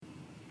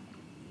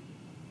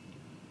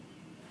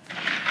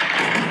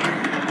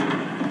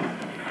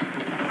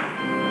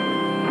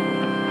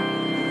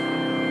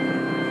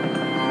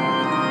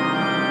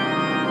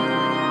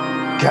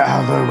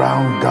Gather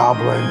round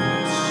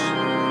goblins,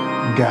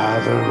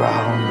 gather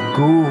round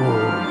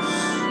ghouls,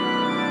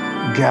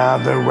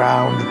 gather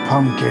round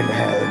pumpkin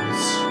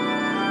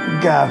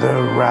heads,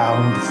 gather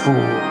round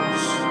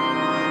fools,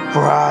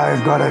 for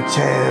I've got a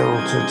tale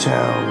to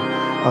tell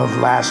of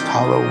last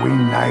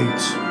Halloween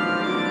night,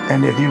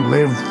 and if you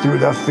live through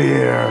the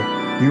fear,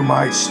 you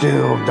might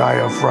still die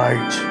of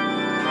fright.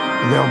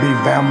 There'll be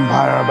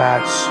vampire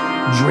bats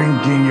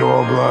drinking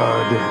your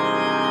blood,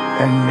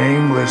 and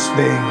nameless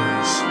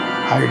things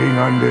hiding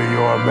under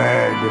your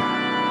bed.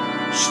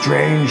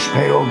 Strange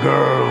pale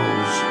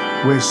girls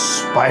with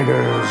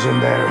spiders in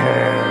their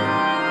hair,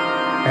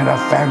 and a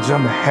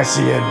phantom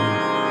Hessian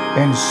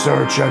in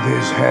search of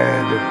his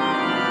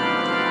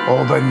head.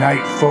 All the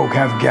night folk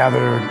have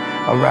gathered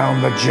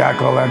around the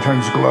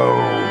jack-o'-lantern's glow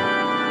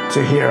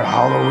to hear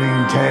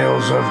Halloween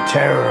tales of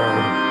terror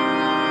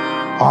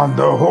on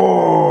The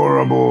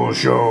Horrible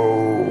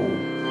Show.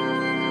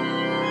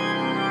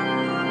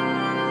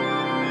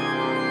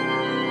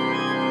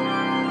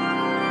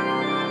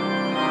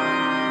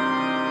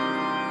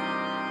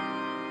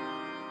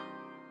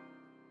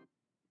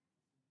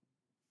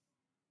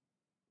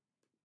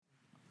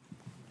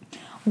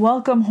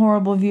 Welcome,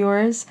 horrible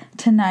viewers.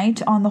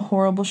 Tonight on The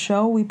Horrible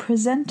Show, we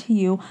present to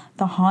you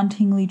the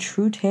hauntingly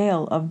true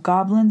tale of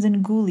Goblins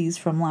and Ghoulies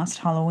from last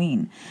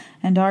Halloween.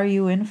 And are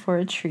you in for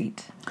a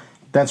treat?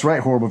 That's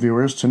right, horrible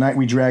viewers. Tonight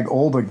we drag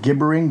all the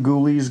gibbering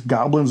ghoulies,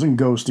 goblins, and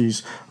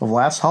ghosties of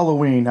last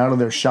Halloween out of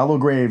their shallow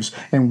graves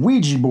and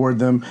Ouija board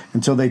them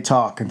until they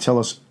talk and tell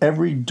us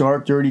every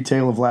dark, dirty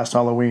tale of last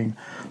Halloween.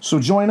 So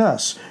join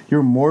us,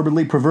 your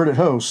morbidly perverted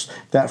hosts,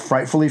 that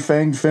frightfully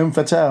fanged femme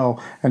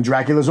fatale, and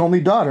Dracula's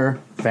only daughter,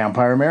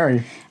 Vampire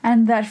Mary.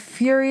 And that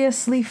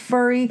furiously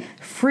furry,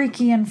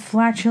 freaky, and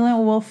flatulent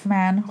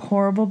wolfman,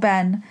 Horrible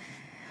Ben.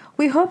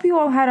 We hope you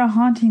all had a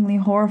hauntingly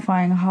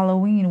horrifying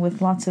Halloween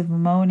with lots of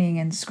moaning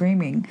and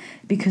screaming,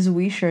 because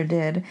we sure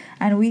did,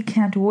 and we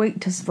can't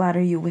wait to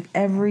splatter you with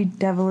every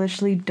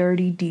devilishly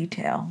dirty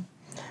detail.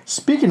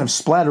 Speaking of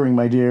splattering,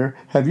 my dear,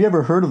 have you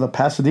ever heard of the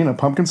Pasadena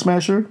Pumpkin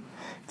Smasher?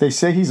 They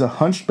say he's a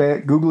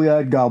hunchback,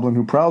 googly-eyed goblin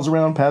who prowls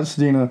around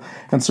Pasadena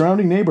and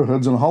surrounding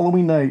neighborhoods on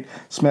Halloween night,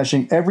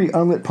 smashing every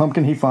unlit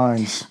pumpkin he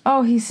finds.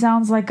 Oh, he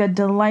sounds like a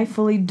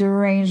delightfully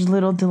deranged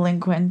little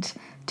delinquent.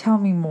 Tell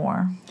me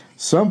more.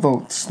 Some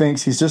folks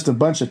think he's just a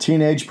bunch of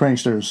teenage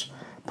pranksters,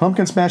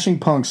 pumpkin-smashing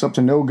punks up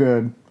to no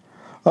good.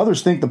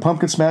 Others think the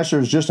Pumpkin Smasher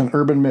is just an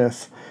urban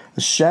myth, a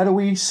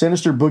shadowy,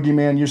 sinister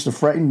boogeyman used to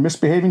frighten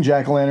misbehaving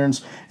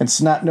jack-o'-lanterns and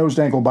snot-nosed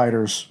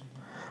ankle-biters.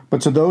 But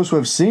to those who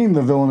have seen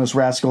the villainous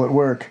rascal at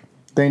work,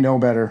 they know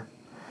better.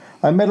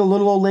 I met a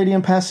little old lady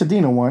in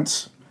Pasadena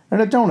once, at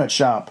a donut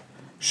shop.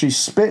 She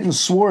spit and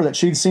swore that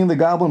she'd seen the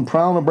goblin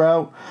prowling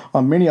about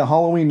on many a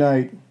Halloween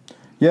night.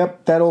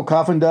 Yep, that old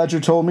coffin dodger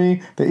told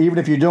me that even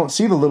if you don't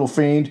see the little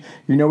fiend,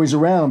 you know he's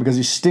around because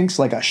he stinks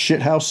like a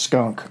shithouse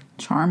skunk.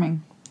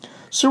 Charming.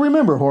 So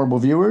remember, horrible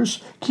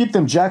viewers, keep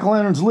them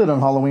jack-o'-lanterns lit on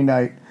Halloween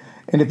night.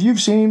 And if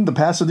you've seen the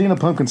Pasadena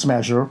Pumpkin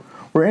Smasher,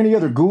 or any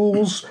other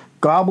ghouls,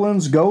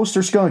 goblins, ghosts,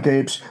 or skunk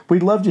apes,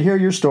 we'd love to hear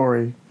your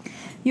story.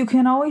 You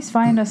can always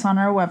find us on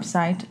our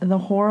website,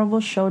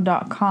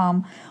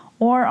 thehorribleshow.com,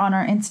 or on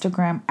our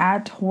Instagram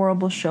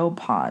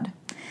 @horribleshowpod.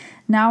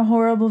 Now,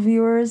 horrible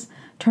viewers,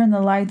 turn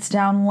the lights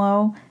down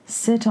low,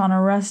 sit on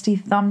a rusty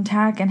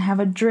thumbtack, and have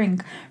a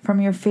drink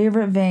from your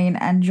favorite vein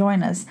and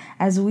join us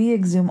as we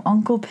exhume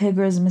Uncle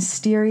Pigger's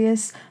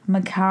mysterious,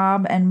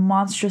 macabre, and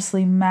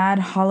monstrously mad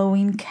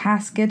Halloween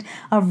casket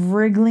of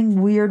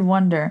wriggling weird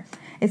wonder.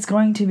 It's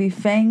going to be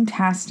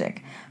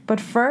fantastic. But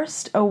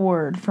first, a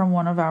word from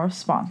one of our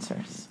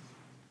sponsors.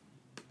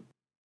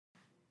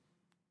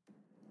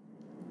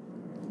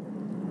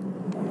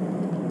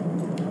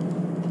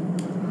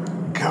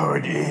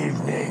 Good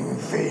evening,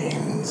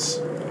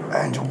 fiends,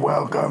 and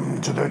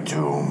welcome to the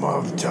Tomb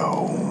of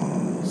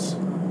Tomes.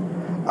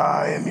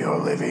 I am your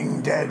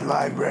living dead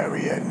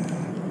librarian,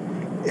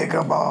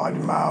 Ichabod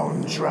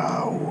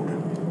Moundshroud.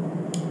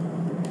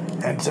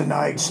 And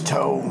tonight's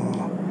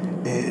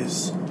tome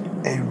is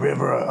A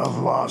River of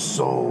Lost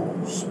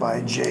Souls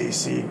by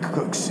J.C.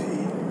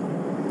 Cooksey.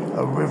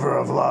 A River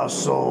of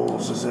Lost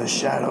Souls is a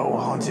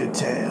shadow-haunted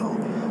tale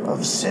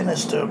of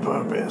sinister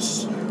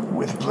purpose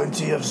with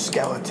plenty of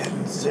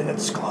skeletons in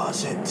its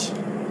closet.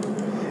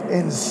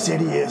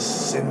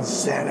 Insidious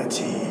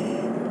insanity,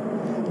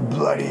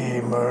 bloody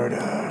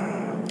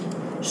murder,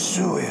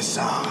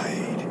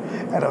 suicide,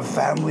 and a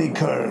family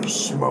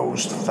curse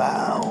most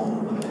foul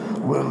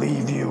will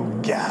leave you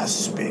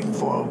gasping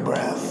for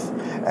breath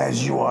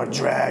as you are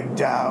dragged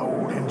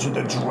down into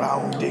the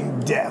drowning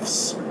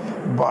depths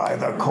by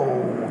the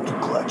cold,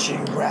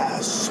 clutching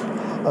grasp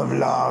of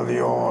La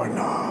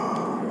Llorona.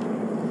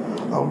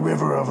 A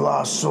River of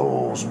Lost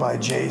Souls by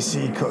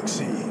J.C.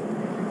 Cooksey.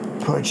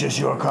 Purchase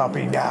your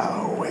copy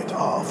now at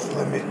Off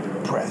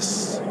Limit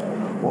Press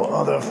or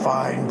other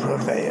fine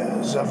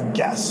purveyors of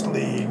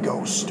ghastly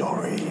ghost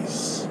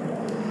stories.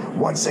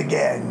 Once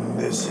again,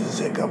 this is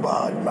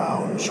Ichabod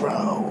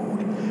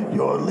Moundshroud,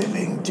 your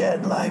living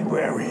dead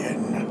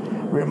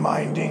librarian,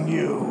 reminding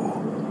you,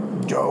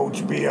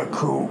 Don't be a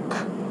kook.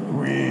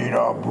 Read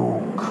a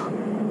book.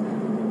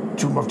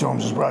 Tomb of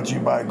Tomes is brought to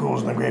you by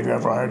Ghouls in the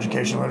Graveyard for higher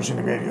education and literacy in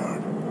the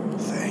graveyard.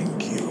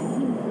 Thank you.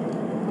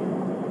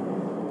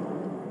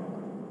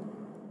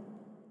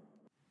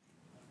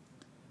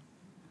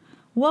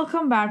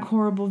 Welcome back,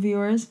 horrible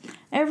viewers.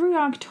 Every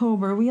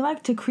October, we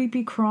like to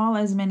creepy crawl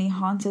as many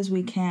haunts as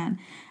we can.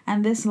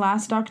 And this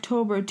last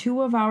October,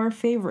 two of our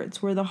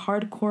favorites were the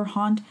hardcore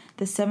haunt,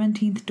 The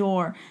 17th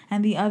Door,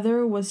 and the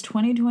other was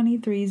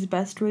 2023's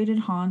best-rated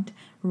haunt,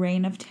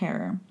 Reign of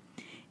Terror.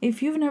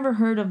 If you've never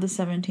heard of The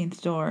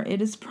 17th Door,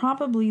 it is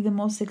probably the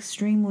most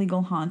extreme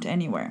legal haunt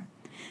anywhere.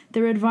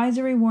 Their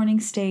advisory warning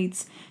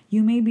states,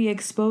 you may be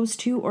exposed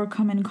to or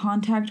come in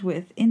contact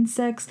with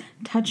insects,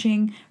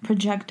 touching,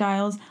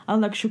 projectiles,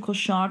 electrical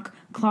shock,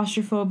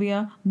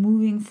 claustrophobia,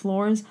 moving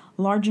floors,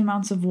 large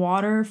amounts of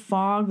water,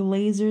 fog,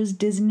 lasers,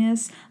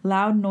 dizziness,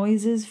 loud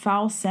noises,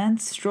 foul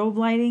scents, strobe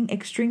lighting,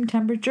 extreme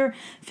temperature,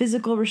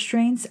 physical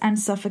restraints, and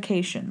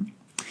suffocation.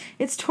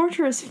 It's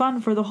torturous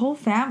fun for the whole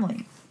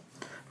family.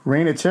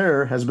 Reign of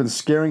Terror has been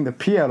scaring the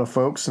pee out of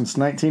folks since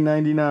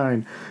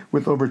 1999,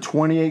 with over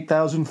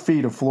 28,000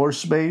 feet of floor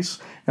space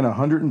and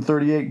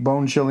 138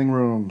 bone-chilling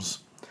rooms.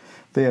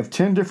 They have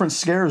 10 different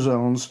scare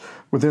zones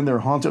within their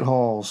haunted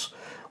halls,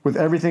 with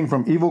everything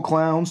from evil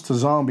clowns to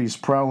zombies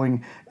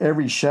prowling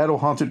every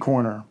shadow-haunted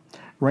corner.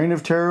 Reign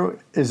of Terror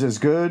is as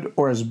good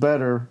or as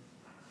better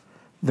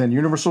than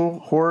Universal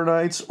Horror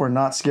Nights or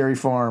Not Scary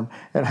Farm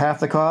at half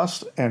the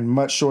cost and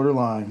much shorter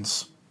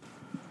lines.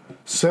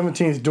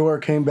 17th Door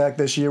came back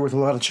this year with a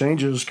lot of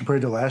changes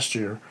compared to last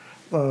year.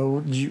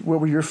 What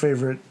were your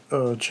favorite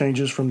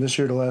changes from this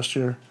year to last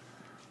year?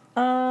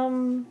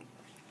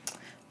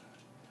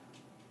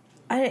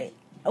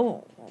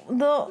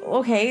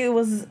 It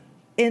was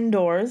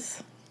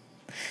indoors,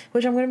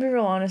 which I'm going to be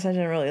real honest, I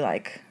didn't really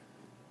like.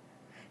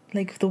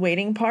 Like the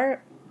waiting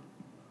part.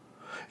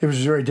 It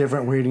was a very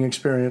different waiting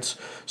experience.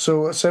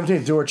 So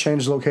 17th Door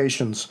changed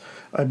locations.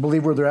 I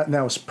believe where they're at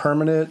now is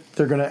permanent.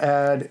 They're going to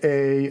add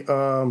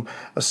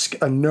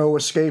a no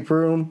escape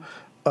room,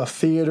 a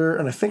theater,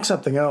 and I think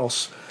something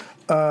else.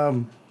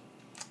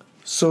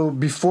 So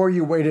before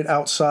you waited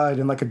outside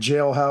in like a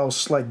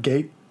jailhouse like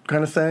gate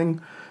kind of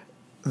thing,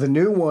 the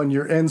new one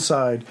you're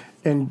inside,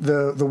 and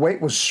the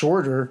wait was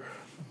shorter,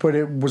 but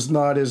it was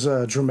not as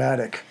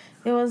dramatic.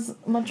 It was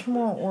much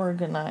more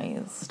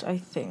organized, I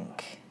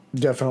think.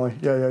 Definitely.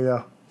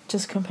 Yeah.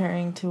 Just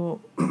comparing to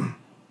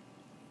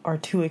our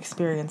two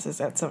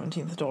experiences at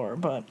 17th Door.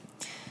 But,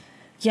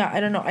 yeah, I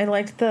don't know. I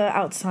liked the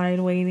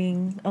outside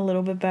waiting a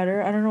little bit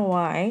better. I don't know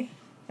why.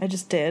 I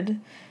just did.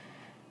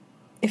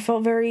 It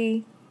felt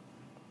very...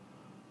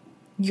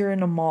 You're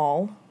in a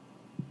mall.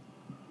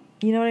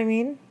 You know what I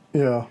mean?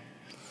 Yeah.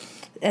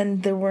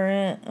 And there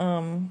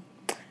weren't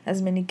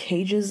as many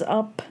cages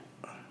up.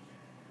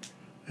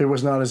 It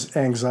was not as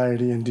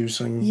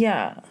anxiety-inducing.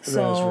 Yeah,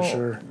 so that's for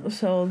sure.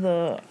 So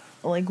the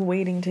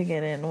waiting to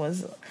get in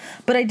was,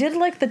 but I did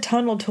like the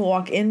tunnel to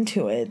walk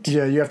into it.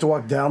 Yeah, you have to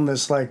walk down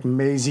this like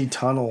mazy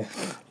tunnel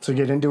to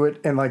get into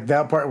it, and like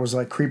that part was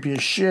like creepy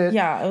as shit.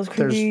 Yeah, it was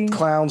creepy. There's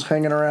clowns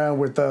hanging around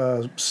with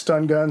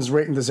stun guns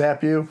waiting to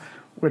zap you,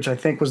 which I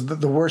think was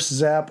the worst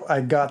zap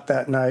I got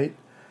that night,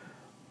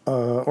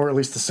 or at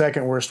least the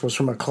second worst was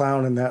from a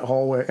clown in that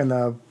hallway in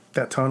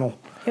that tunnel.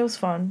 It was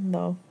fun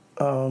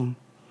though.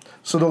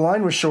 So the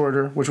line was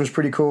shorter, which was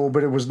pretty cool,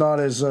 but it was not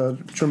as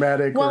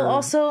dramatic. Well,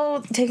 also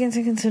take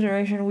into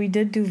consideration we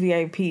did do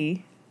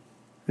VIP.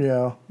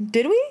 Yeah.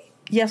 Did we?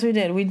 Yes, we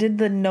did. We did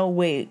the no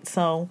wait,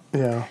 so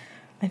yeah.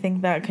 I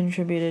think that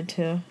contributed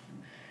to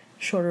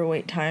shorter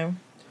wait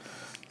time.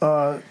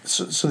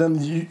 So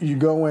then you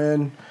go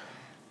in.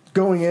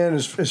 Going in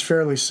is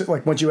fairly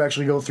like once you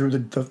actually go through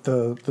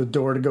the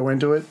door to go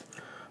into it.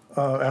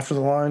 After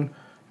the line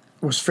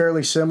was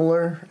fairly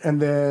similar,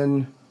 and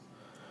then.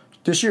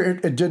 This year,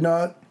 it did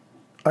not,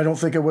 I don't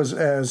think it was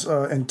as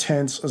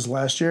intense as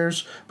last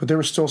year's, but there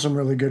were still some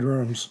really good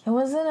rooms. It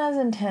wasn't as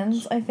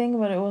intense, I think,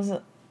 but it was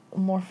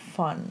more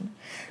fun.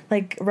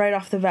 Like, right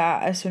off the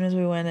bat, as soon as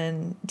we went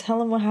in, tell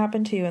them what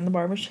happened to you in the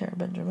barber's chair,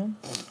 Benjamin.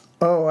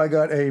 Oh, I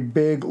got a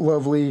big,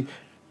 lovely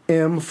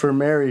M for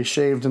Mary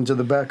shaved into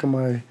the back of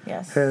my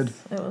head.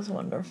 It was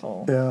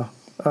wonderful. Yeah.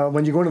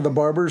 When you go into the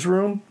barber's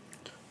room,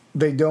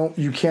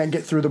 you can't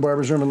get through the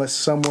barber's room unless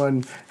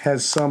someone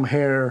has some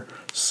hair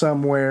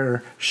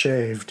somewhere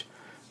shaved.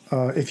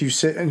 If you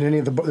sit in any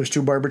of there's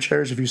two barber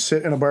chairs. If you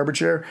sit in a barber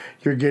chair,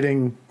 you're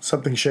getting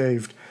something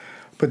shaved.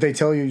 But they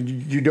tell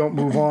you don't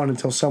move on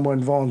until someone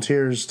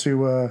volunteers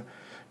to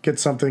get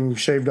something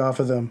shaved off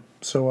of them.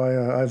 So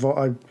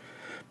I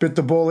bit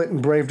the bullet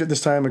and braved it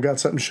this time and got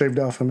something shaved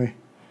off of me.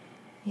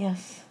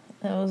 Yes,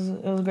 it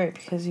was great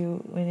because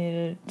we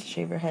needed to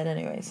shave your head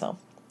anyway. So.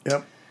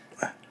 Yep.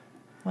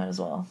 Might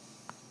as well.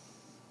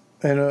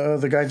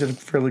 And the guy did a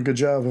fairly good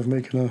job of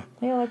making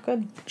look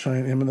good.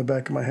 Giant M in the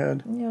back of my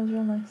head. Yeah, it was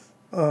real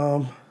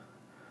nice.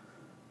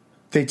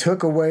 They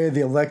took away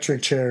the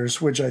electric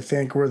chairs, which I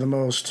think were the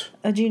most...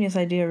 A genius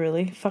idea,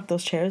 really. Fuck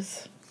those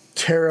chairs.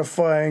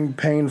 Terrifying,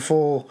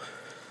 painful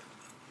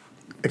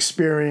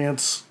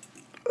experience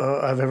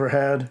I've ever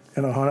had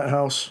in a haunted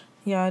house.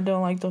 Yeah, I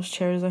don't like those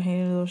chairs. I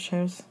hated those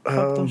chairs.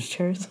 Fuck those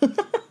chairs.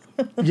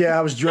 Yeah,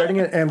 I was dreading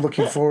it and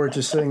looking forward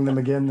to seeing them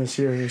again this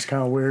year. It was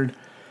kind of weird.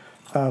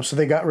 So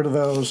they got rid of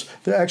those.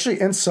 Actually,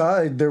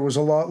 inside, there was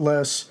a lot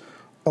less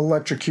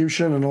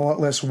electrocution and a lot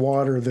less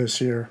water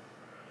this year.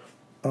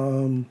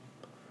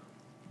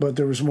 But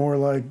there was more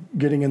like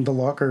getting into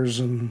lockers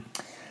and...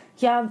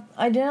 Yeah,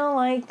 I didn't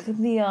like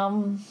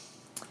the,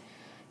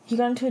 you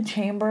got into a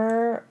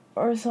chamber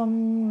or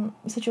some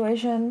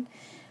situation,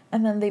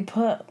 and then they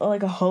put,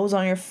 like, a hose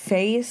on your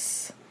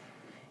face,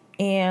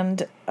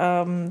 and,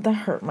 that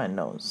hurt my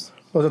nose.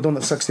 Oh, the one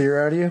that sucks the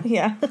air out of you?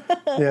 Yeah.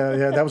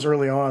 yeah, that was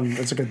early on.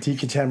 It's like a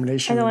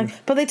decontamination room.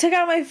 But they took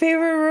out my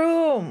favorite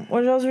room,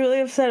 which I was really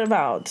upset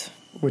about.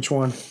 Which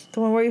one?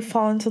 The one where you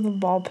fall into the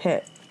ball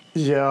pit.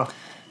 Yeah.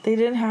 They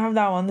didn't have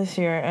that one this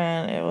year,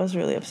 and it was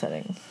really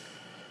upsetting.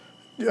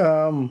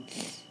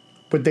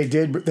 But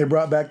they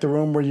brought back the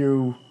room where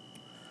you're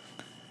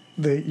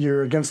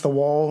against the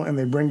wall, and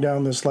they bring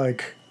down this,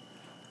 like,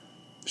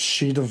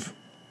 sheet of,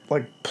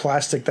 like,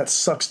 plastic that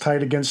sucks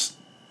tight against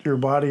your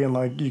body, and,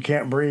 like, you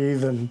can't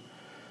breathe, and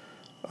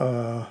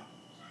that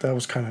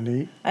was kind of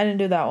neat. I didn't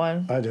do that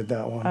one. I did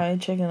that one. I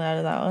chickened out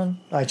of that one.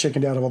 I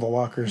chickened out of all the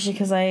lockers.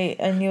 Because I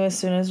knew as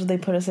soon as they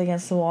put us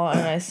against the wall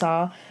and I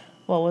saw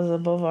what was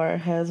above our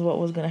heads, what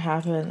was going to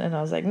happen, and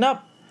I was like, nope.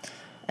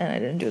 And I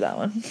didn't do that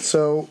one.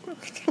 So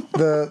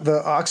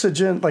the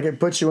oxygen, like, it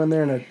puts you in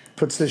there and it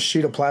puts this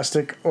sheet of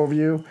plastic over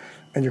you,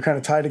 and you're kind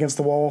of tied against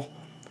the wall.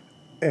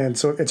 And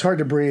so it's hard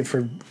to breathe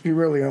you're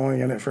really only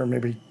in it for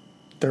maybe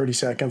 30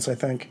 seconds, I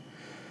think.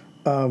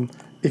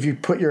 If you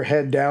put your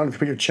head down, if you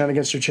put your chin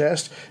against your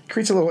chest, it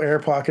creates a little air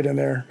pocket in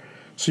there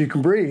so you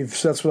can breathe.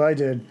 So that's what I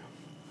did,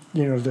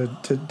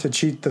 to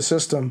cheat the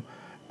system.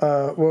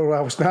 What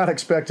I was not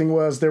expecting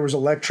was there was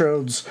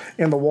electrodes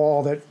in the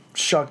wall that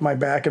shocked my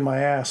back and my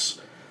ass.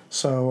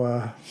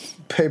 So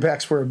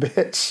paybacks were a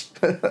bitch.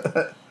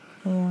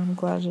 Yeah, I'm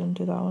glad I didn't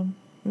do that one.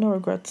 No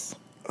regrets.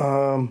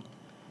 And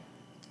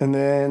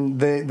then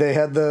they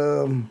had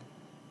the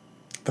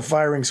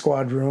firing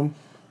squad room.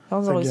 That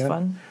was always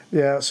fun.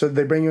 Yeah, so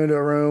they bring you into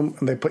a room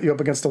and they put you up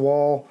against the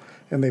wall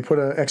and they put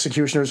an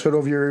executioner's hood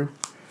over you,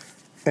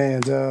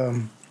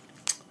 and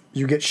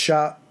you get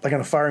shot like on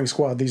a firing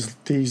squad. These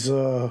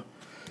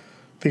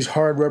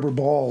hard rubber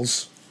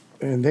balls,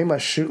 and they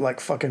must shoot like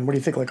fucking. What do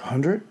you think? Like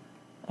 100?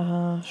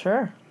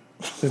 Sure.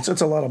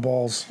 It's a lot of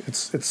balls.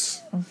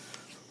 It's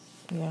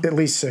yeah. At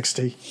least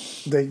 60.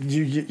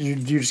 You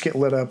just get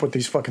lit up with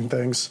these fucking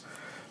things.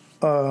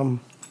 And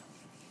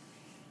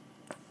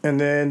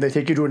then they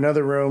take you to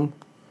another room,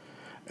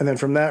 and then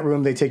from that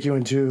room they take you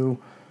into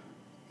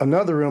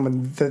another room,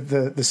 and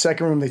the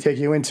second room they take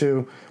you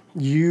into,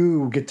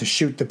 you get to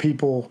shoot the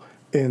people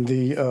in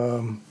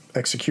the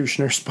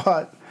executioner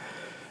spot,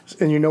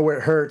 and you know where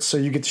it hurts, so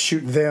you get to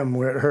shoot them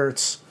where it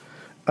hurts.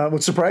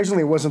 What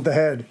surprisingly wasn't the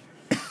head.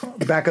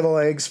 Back of the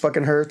legs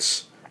fucking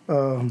hurts.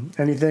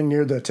 Anything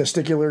near the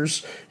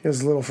testiculars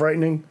is a little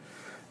frightening.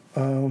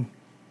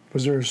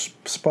 Was there a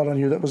spot on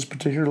you that was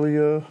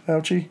particularly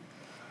ouchy?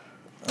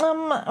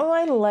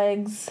 My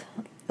legs,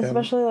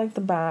 especially like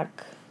the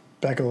back.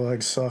 Back of the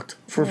legs sucked.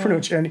 For pretty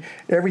much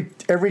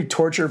every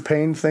torture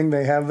pain thing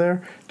they have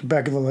there, the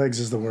back of the legs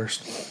is the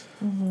worst.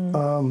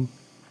 Mm-hmm.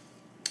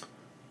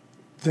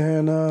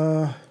 Then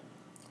there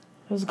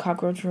was a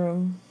cockroach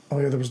room. Oh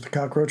yeah, there was the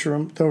cockroach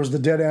room. There was the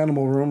dead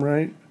animal room,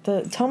 right?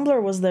 The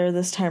tumbler was there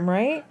this time,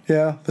 right?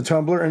 Yeah, the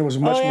tumbler, and it was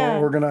much more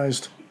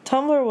organized.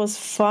 Tumbler was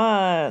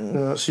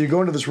fun. So you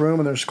go into this room,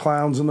 and there's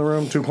clowns in the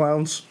room, 2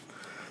 clowns,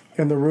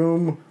 and the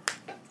room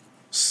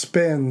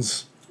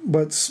spins,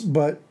 but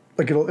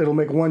like it'll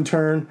make one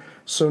turn.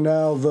 So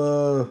now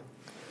the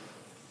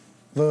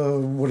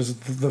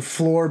the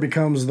floor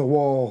becomes the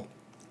wall,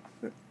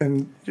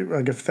 and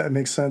I guess that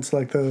makes sense.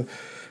 Like the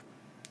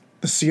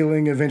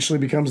ceiling eventually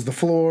becomes the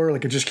floor.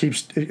 Like it just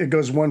keeps it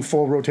goes one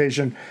full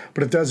rotation,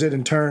 but it does it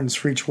in turns.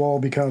 For each wall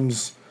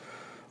becomes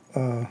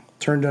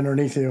turned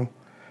underneath you.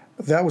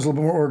 That was a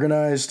little bit more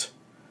organized.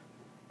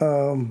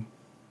 I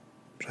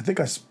think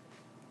I got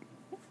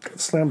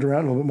slammed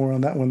around a little bit more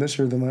on that one this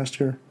year than last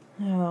year.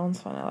 Yeah, that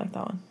one's fun. I like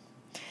that one.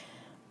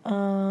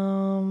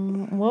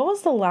 What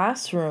was the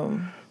last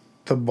room?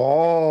 The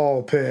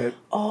ball pit.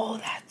 Oh,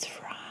 that's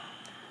right.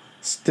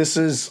 This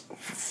is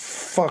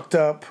fucked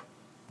up.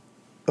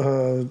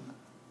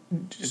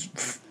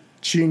 Just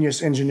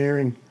genius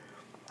engineering.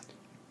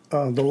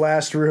 The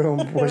last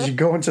room was you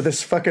go into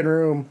this fucking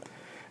room,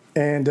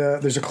 and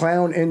there's a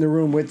clown in the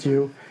room with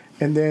you,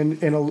 and then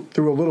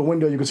through a little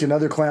window you can see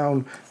another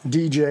clown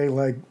DJ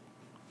like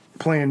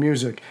playing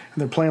music,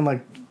 and they're playing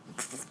like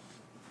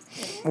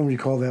what do you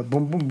call that?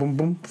 Boom boom boom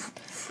boom.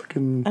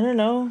 Fucking. I don't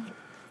know.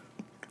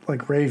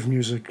 Like rave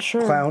music.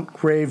 Sure.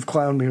 Rave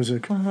clown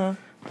music. Uh-huh.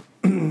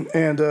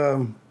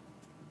 And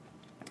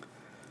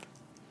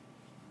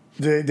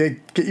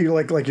they get you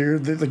like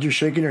you're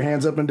shaking your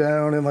hands up and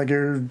down and like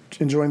you're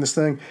enjoying this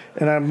thing.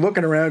 And I'm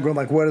looking around going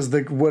like, what is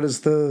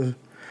the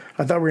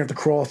I thought we were gonna have to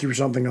crawl through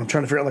something. I'm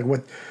trying to figure out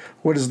like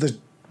what is the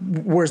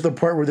where's the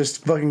part where this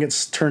fucking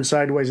gets turned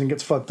sideways and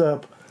gets fucked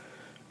up?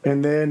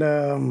 And then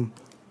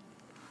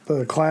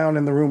the clown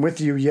in the room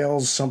with you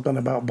yells something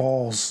about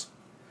balls.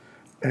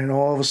 And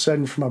all of a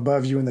sudden from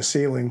above you in the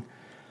ceiling,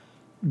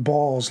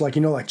 balls, like,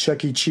 like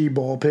Chuck E. Cheese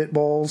ball pit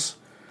balls,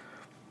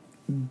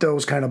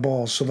 those kind of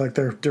balls. So like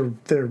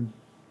they're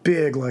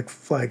big, like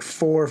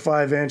 4 or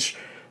 5 inch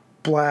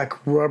black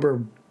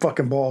rubber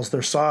fucking balls.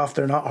 They're soft.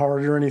 They're not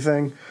hard or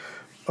anything.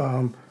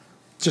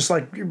 Just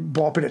like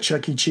ball pit at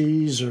Chuck E.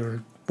 Cheese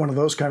or one of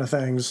those kind of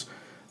things.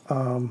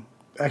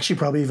 Actually,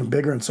 probably even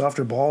bigger and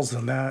softer balls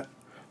than that.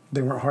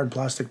 They weren't hard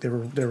plastic. They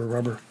were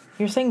rubber.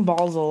 You're saying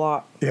balls a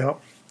lot. Yeah.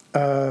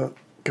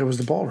 It was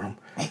the ballroom.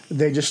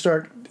 They just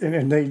start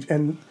and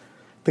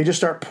they just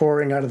start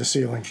pouring out of the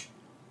ceiling,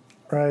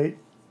 right?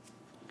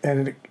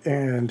 And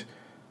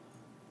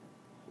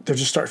they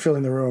just start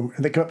filling the room,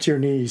 and they come up to your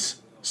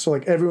knees. So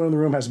like everyone in the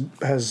room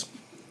has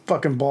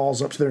fucking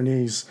balls up to their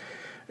knees,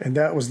 and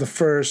that was the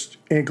first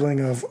inkling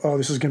of, oh,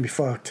 this is gonna be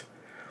fucked,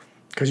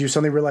 because you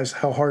suddenly realize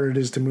how hard it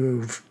is to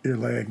move your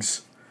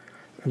legs,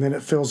 and then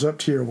it fills up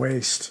to your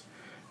waist,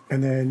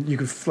 and then you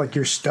could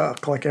you're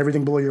stuck, like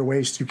everything below your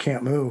waist you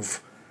can't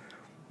move.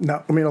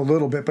 A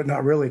little bit, but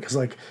not really, because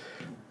like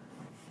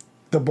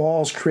the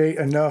balls create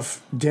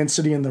enough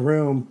density in the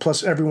room,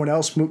 plus everyone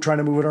else trying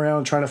to move it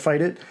around, trying to fight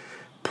it,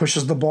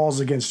 pushes the balls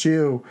against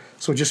you,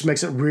 so it just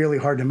makes it really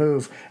hard to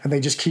move, and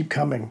they just keep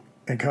coming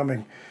and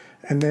coming.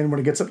 And then when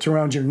it gets up to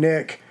around your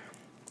neck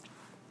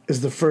is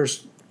the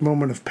first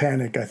moment of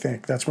panic, I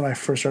think. That's when I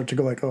first started to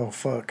go like, oh,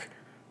 fuck,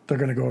 they're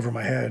going to go over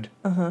my head.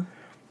 Uh-huh.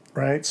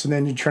 Right? So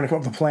then you're trying to come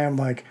up with a plan,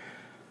 like,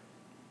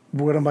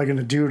 what am I going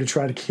to do to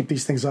try to keep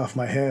these things off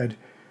my head?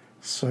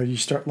 So you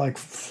start like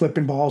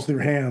flipping balls with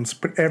your hands,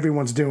 but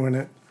everyone's doing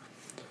it.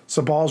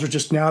 So balls are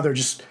just now,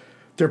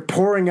 they're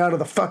pouring out of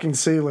the fucking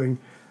ceiling,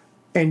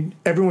 and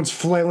everyone's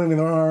flailing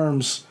their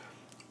arms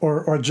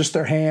or just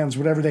their hands,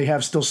 whatever they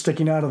have still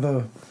sticking out of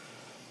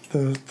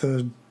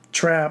the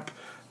trap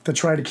to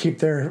try to keep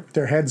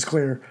their heads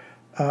clear.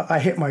 I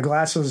hit my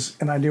glasses,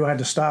 and I knew I had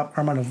to stop,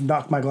 or I'm going to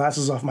knock my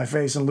glasses off my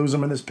face and lose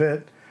them in this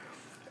pit.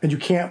 And you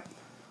can't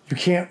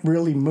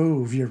really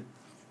move. You're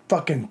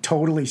fucking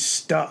totally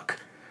stuck.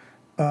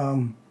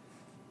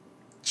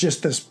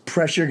 Just this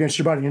pressure against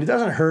your body, and it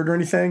doesn't hurt or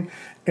anything,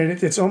 and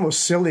it's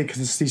almost silly because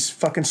it's these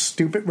fucking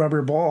stupid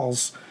rubber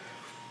balls.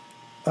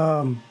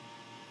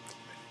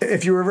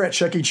 If you were ever at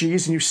Chuck E.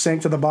 Cheese and you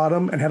sank to the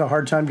bottom and had a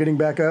hard time getting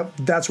back up,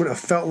 that's what it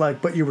felt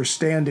like, but you were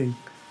standing.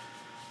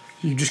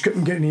 You just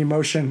couldn't get any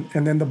emotion,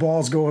 and then the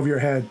balls go over your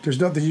head. There's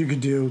nothing you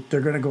could do.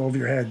 They're going to go over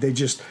your head.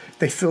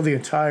 They fill the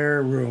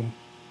entire room.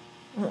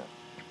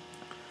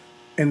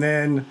 And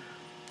then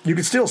you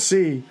could still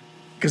see,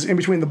 because in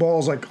between the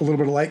balls, like a little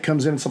bit of light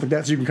comes in and stuff like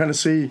that, so you can kind of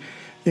see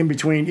in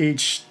between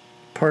each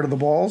part of the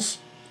balls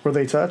where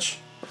they touch,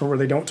 or where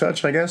they don't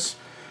touch, I guess.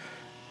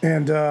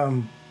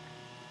 And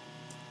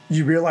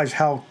you realize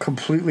how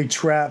completely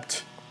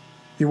trapped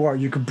you are.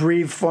 You could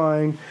breathe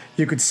fine.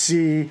 You could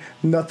see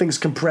nothing's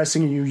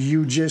compressing you.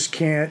 You just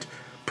can't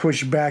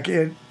push back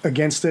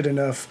against it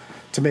enough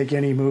to make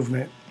any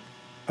movement.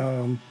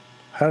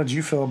 How did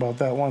you feel about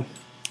that one?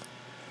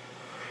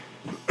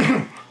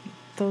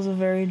 That was a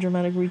very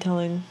dramatic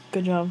retelling.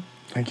 Good job.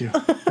 Thank you.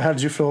 How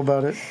did you feel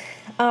about it?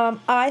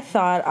 I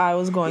thought I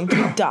was going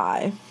to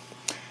die.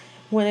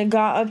 When it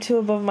got up to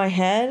above my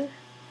head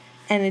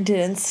and it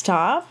didn't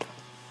stop,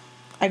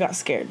 I got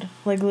scared.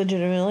 Like,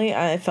 legitimately,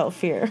 I felt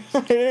fear. I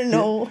didn't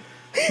know.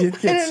 I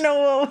didn't know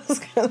what was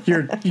going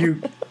to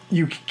happen.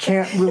 You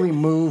can't really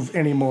move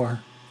anymore.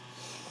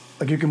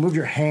 Like, you can move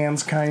your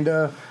hands, kind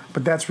of,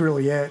 but that's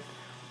really it.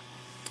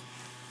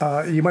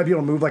 You might be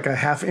able to move like a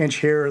half inch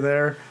here or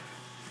there.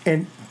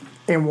 And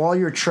while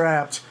you're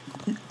trapped,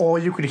 all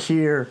you could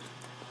hear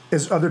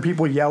is other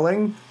people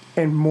yelling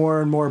and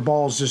more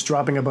balls just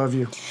dropping above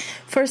you.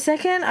 For a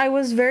second, I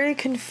was very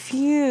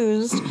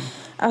confused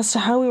as to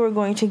how we were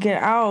going to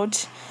get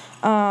out.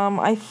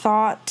 I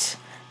thought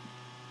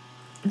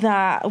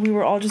that we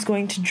were all just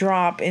going to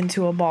drop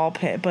into a ball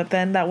pit, but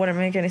then that wouldn't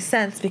make any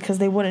sense because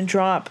they wouldn't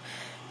drop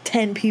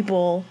 10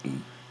 people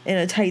in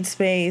a tight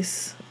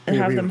space and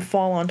have them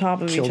fall on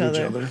top of each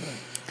other.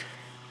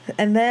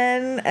 And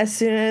then as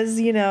soon as,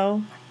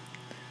 you're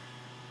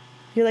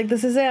like,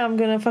 this is it, I'm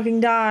gonna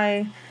fucking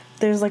die,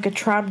 there's like a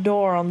trap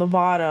door on the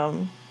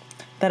bottom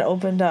that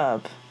opened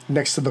up.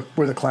 Next to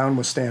where the clown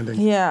was standing.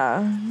 Yeah.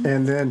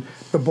 And then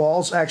the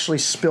balls actually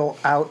spill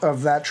out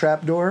of that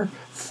trap door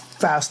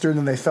faster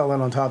than they fell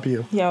in on top of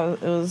you. Yeah,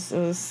 it was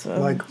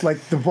like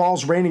the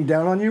balls raining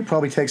down on you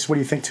probably takes, what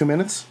do you think, 2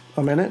 minutes?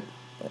 A minute?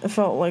 It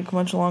felt like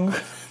much longer.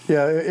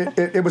 Yeah,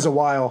 it was a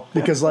while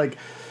because like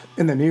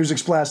in the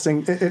music's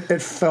blasting,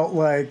 it felt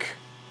like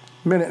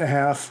a minute and a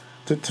half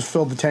to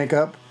fill the tank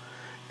up,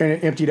 and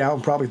it emptied out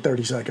in probably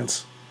 30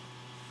 seconds.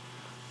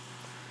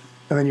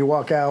 And then you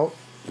walk out,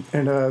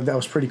 and that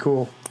was pretty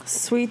cool.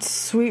 Sweet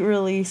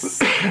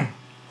release.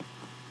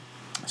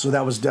 So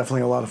that was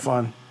definitely a lot of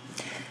fun.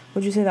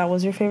 Would you say that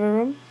was your favorite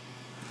room?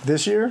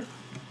 This year?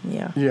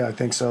 Yeah. Yeah, I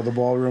think so. The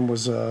ballroom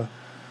was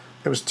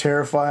It was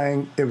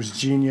terrifying. It was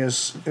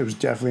genius. It was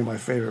definitely my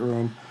favorite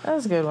room. That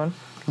was a good one.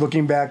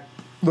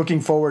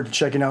 Looking forward to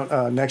checking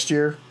out next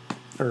year,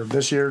 or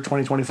this year,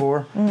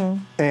 2024.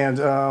 Mm-hmm. And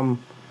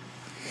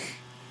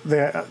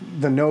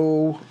the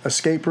no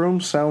escape room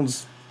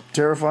sounds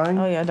terrifying.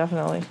 Oh, yeah,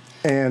 definitely.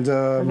 And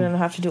we're going to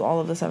have to do all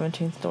of the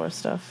 17th floor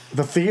stuff.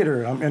 The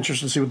theater, I'm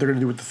interested to see what they're going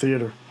to do with the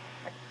theater.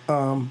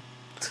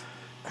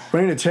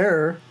 Reign of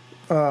Terror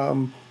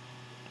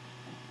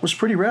was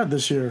pretty rad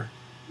this year.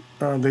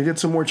 They did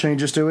some more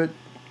changes to it.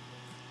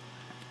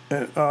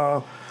 And,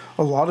 a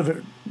lot of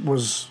it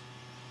was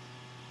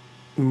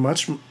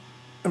much...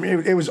 I mean,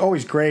 it was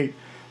always great,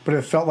 but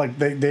it felt like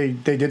they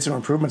did some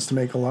improvements to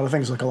make a lot of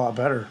things look a lot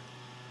better.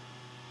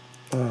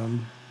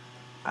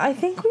 I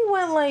think we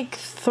went like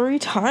 3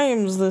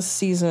 times this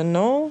season,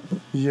 no?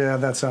 Yeah,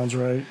 that sounds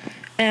right.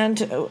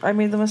 And I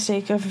made the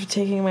mistake of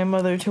taking my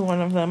mother to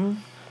one of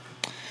them.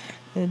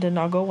 It did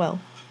not go well.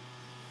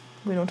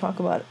 We don't talk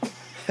about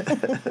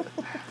it.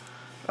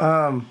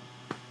 On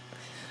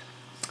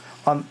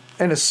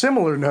a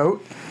similar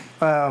note,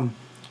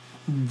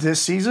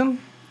 this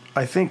season,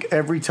 I think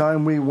every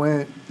time we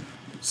went,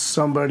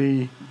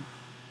 somebody,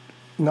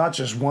 not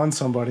just one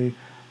somebody,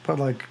 but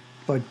like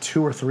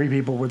 2 or 3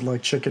 people would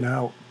like chicken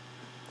out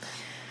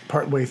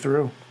partway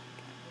through.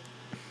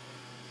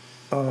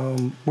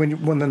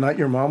 When the night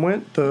your mom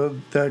went,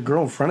 that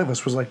girl in front of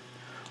us was like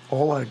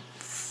all like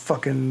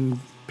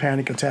fucking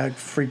panic attack,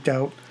 freaked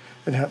out,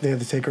 and they had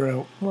to take her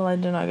out. Well, I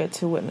did not get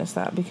to witness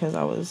that because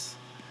I was...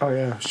 Oh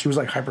yeah, she was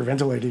like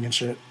hyperventilating and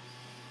shit.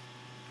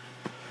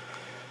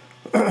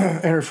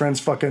 And her friends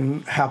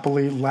fucking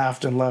happily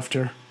laughed and left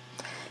her.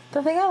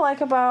 The thing I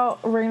like about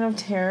Reign of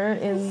Terror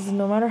is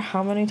no matter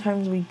how many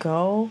times we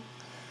go,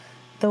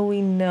 though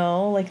we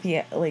know like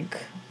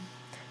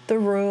the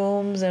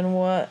rooms and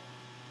what,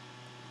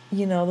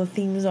 you know, the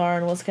themes are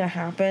and what's gonna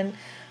happen,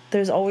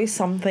 there's always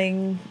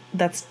something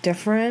that's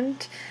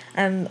different,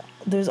 and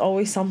there's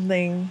always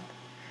something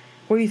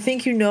where you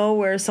think you know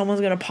where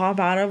someone's gonna pop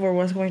out of or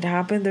what's going to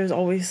happen. There's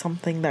always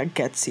something that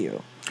gets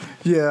you.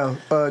 Yeah,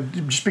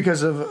 just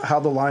because of how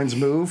the lines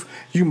move,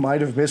 you might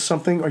have missed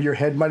something, or your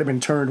head might have been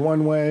turned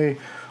one way,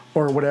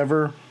 or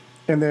whatever,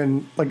 and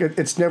then like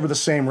it's never the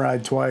same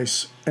ride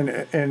twice.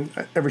 And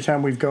every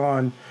time we've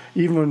gone,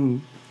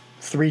 even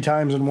 3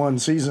 times in one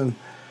season,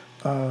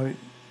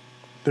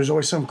 there's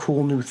always some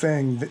cool new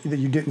thing that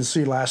you didn't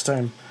see last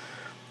time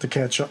to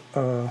catch up.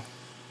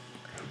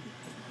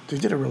 They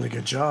did a really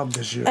good job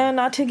this year. And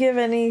not to give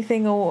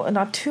anything,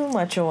 not too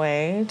much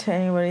away to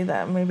anybody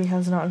that maybe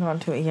has not gone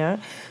to it yet,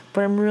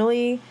 but I'm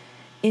really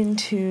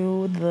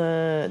into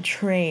the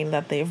train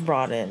that they've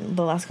brought in.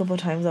 The last couple of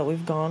times that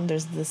we've gone,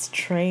 there's this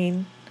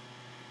train.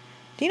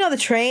 Do you know the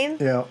train?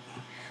 Yeah.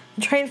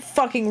 The train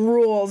fucking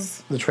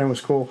rules. The train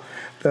was cool.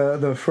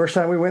 The first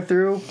time we went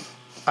through,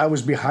 I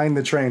was behind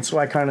the train, so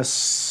I kind of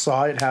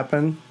saw it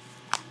happen,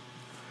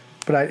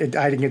 but I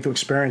didn't get to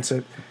experience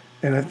it.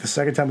 And the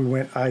second time we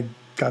went, I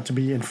got to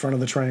be in front of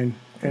the train,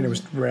 and it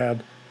was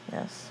rad.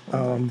 Yes,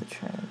 like the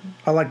train.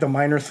 I like the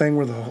minor thing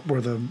where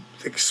the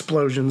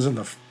explosions and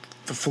the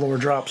floor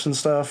drops and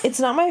stuff. It's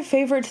not my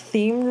favorite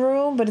themed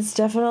room, but it's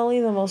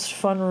definitely the most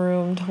fun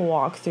room to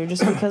walk through,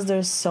 just because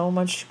there's so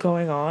much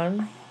going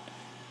on.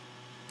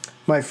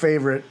 My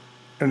favorite,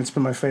 and it's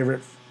been my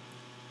favorite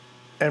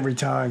every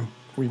time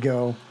we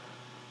go,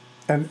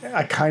 and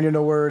I kind of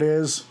know where it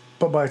is,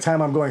 but by the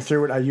time I'm going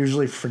through it, I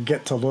usually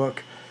forget to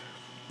look.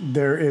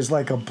 There is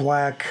like a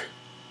black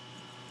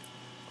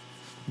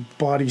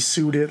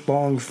bodysuited,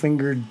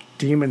 long-fingered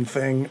demon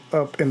thing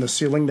up in the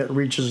ceiling that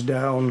reaches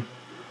down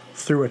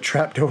through a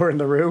trapdoor in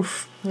the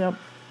roof. Yep.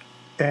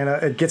 And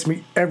it gets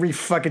me every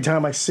fucking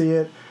time I see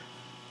it.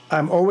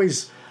 I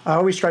always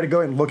try to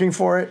go in looking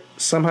for it.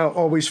 Somehow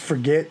always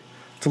forget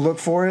to look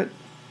for it.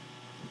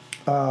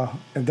 And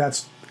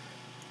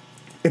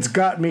it's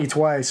got me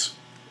twice,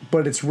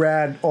 but it's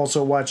rad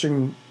also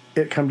watching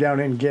it come down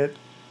and get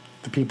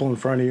the people in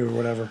front of you or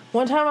whatever.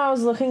 One time I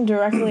was looking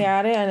directly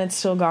at it and it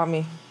still got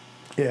me.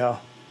 Yeah.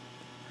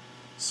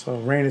 So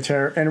Reign of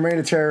Terror. And Reign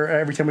of Terror,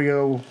 every time we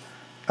go,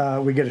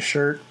 we get a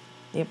shirt.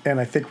 Yep. And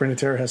I think Reign of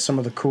Terror has some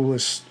of the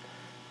coolest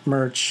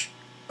merch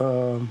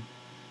for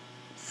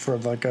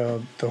like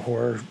the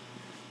horror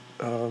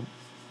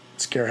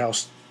scare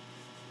house,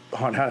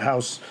 haunted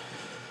house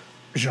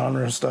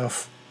genre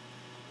stuff.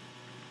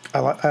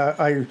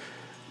 I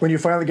when you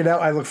finally get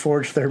out, I look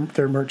forward to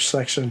their merch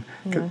section.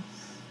 Yes.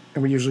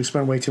 And we usually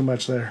spend way too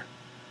much there.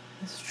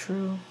 That's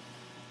true.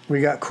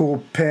 We got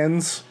cool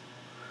pens.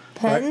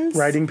 Pens?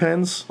 Writing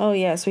pens. Oh,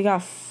 yes. We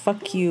got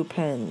fuck you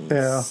pens.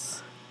 Yeah.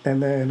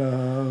 And then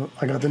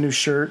I got the new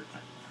shirt.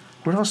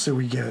 What else did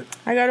we get?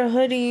 I got a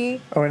hoodie.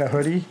 Oh, and a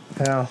hoodie?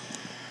 Yeah.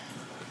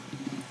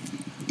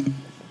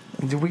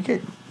 And did we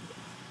get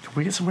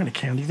some kind of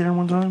candy there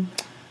one time?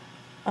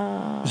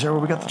 Is that where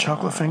we got the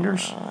chocolate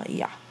fingers?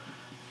 Yeah.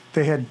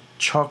 They had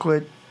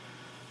chocolate.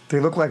 They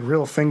look like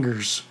real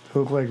fingers. They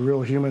look like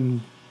real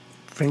human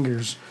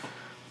fingers.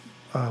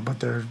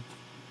 But they're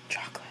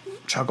Chocolate.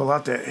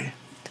 chocolate.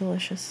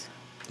 Delicious.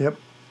 Yep.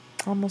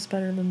 Almost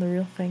better than the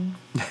real thing.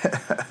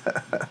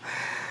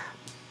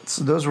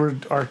 So those were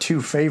our two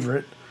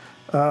favorite.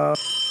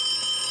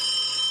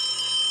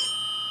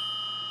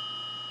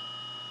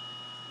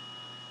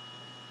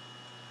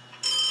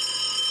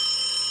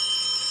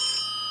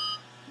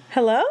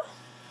 Hello?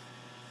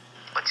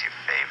 What's your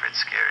favorite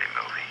scary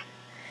movie?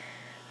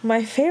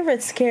 My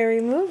favorite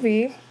scary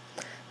movie?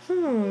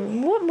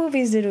 What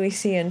movies did we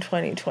see in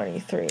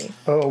 2023?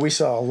 Oh, we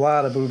saw a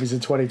lot of movies in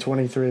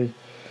 2023.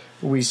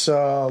 We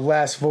saw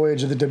Last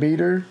Voyage of the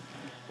Demeter,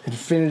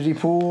 Infinity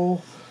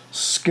Pool,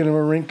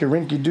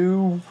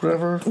 Skinnamarink-a-Rinky-Doo,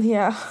 whatever.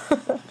 Yeah.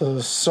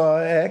 Saw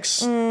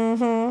X,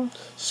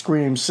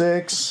 Scream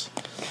 6,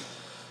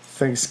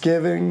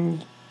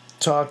 Thanksgiving,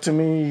 Talk to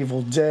Me,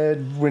 Evil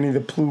Dead, Winnie the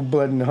Pooh,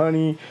 Blood and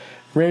Honey,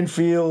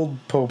 Renfield,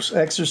 Pope's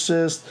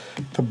Exorcist,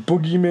 The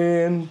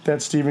Boogeyman,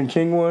 that Stephen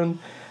King one,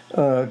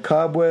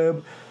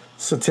 Cobweb,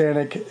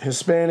 Satanic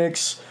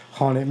Hispanics,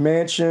 Haunted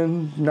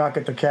Mansion, Knock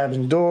at the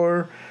Cabin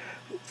Door.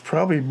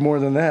 Probably more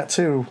than that,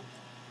 too.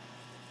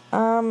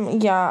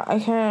 Yeah, I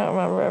can't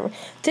remember.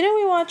 Didn't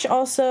we watch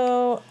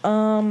also,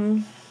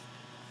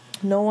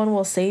 No One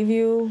Will Save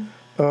You?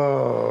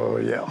 Oh,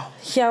 yeah.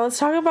 Yeah, let's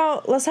talk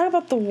about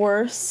the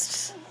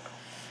worst,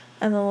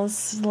 and then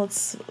let's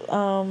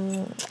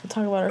talk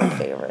about our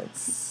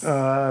favorites.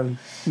 No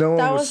one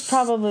That was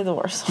probably the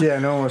worst one. Yeah,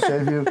 No One Will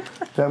Save You.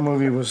 That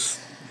movie was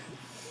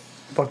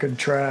fucking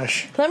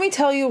trash. Let me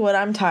tell you what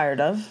I'm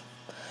tired of.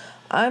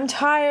 I'm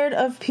tired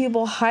of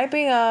people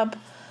hyping up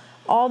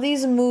all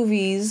these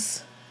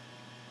movies,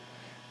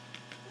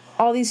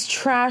 all these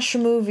trash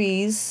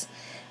movies,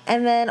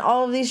 and then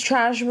all of these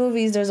trash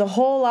movies, there's a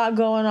whole lot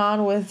going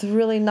on with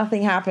really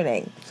nothing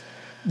happening.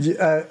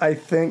 Yeah, I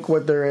think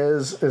what there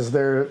is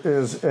there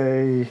is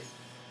a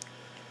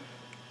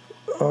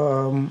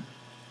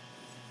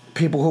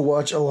people who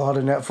watch a lot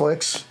of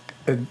Netflix,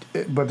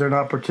 but they're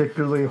not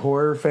particularly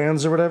horror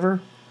fans or whatever,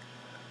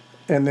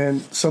 and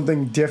then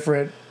something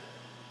different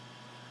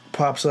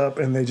pops up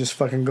and they just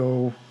fucking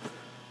go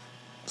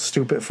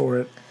stupid for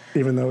it,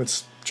 even though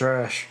it's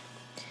trash.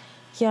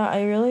 Yeah,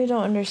 I really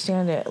don't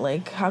understand it.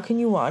 Like, how can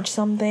you watch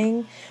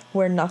something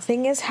where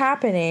nothing is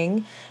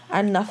happening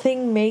and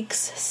nothing makes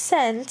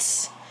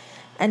sense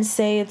and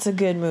say it's a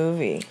good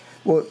movie?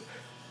 Well,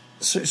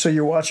 so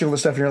you're watching all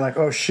this stuff and you're like,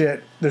 oh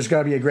shit, there's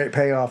got to be a great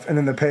payoff, and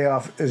then the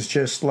payoff is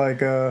just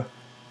like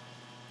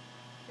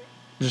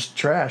just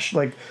trash.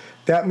 Like,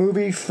 that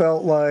movie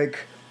felt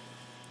like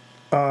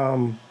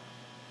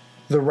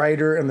the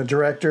writer and the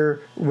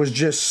director was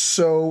just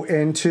so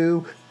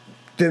into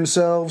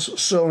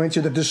themselves, so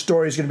into that this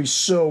story is going to be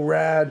so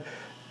rad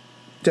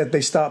that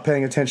they stopped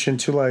paying attention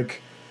to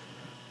like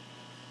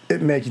it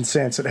making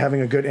sense and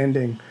having a good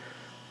ending.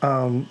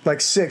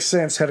 Like Sixth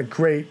Sense had a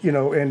great,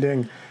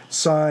 ending.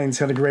 Signs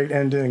had a great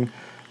ending.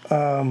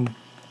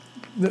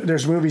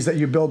 There's movies that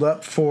you build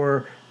up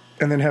for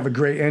and then have a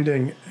great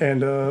ending,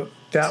 and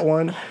that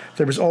one,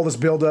 there was all this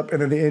build up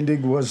and then the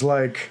ending was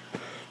like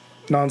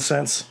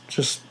nonsense,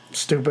 just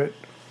stupid.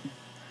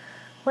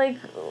 Like,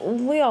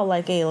 we all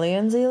like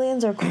aliens.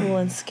 Aliens are cool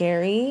and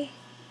scary.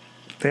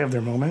 They have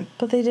their moment.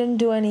 But they didn't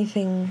do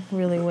anything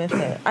really with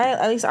it.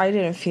 At least I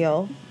didn't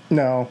feel.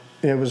 No,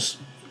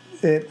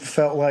 it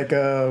felt like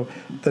the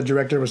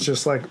director was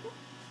just like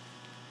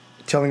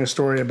telling a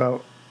story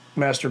about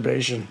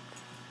masturbation.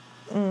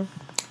 That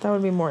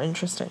would be more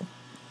interesting.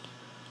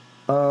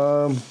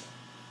 Another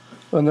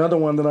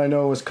one that I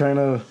know was kind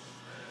of,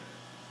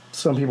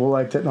 some people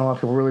liked it and a lot of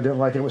people really didn't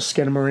like it, was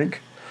Skinamarink.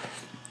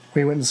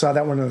 We went and saw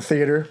that one in the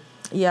theater.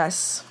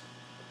 Yes.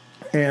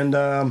 And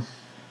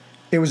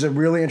it was a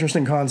really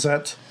interesting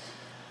concept.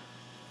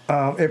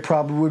 It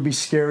probably would be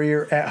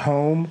scarier at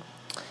home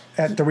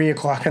at 3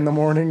 o'clock in the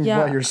morning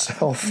by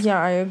yourself.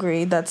 Yeah, I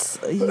agree. That's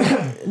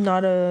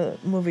not a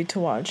movie to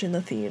watch in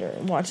the theater.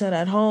 Watch that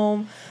at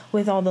home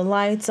with all the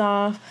lights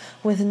off,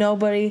 with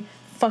nobody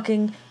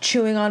fucking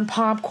chewing on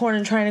popcorn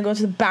and trying to go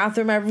to the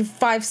bathroom every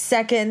 5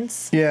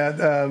 seconds. Yeah,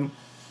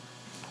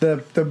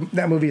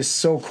 that movie is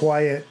so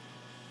quiet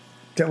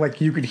that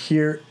like you could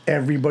hear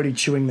everybody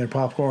chewing their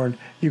popcorn.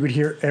 You could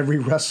hear every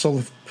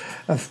rustle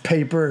of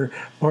paper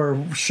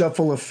or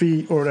shuffle of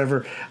feet or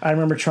whatever. I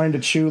remember trying to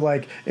chew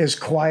like as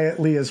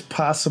quietly as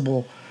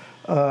possible.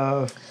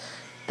 That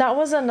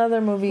was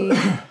another movie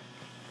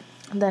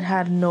that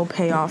had no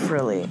payoff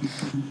really.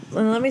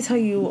 And let me tell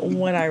you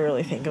what I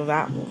really think of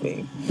that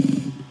movie.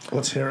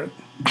 Let's hear it.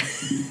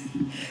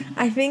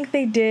 I think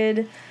they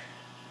did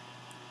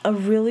a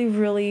really,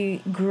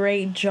 really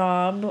great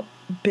job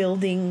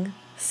building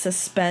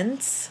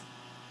suspense,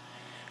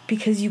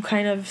 because you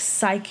kind of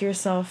psych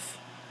yourself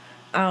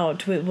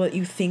out with what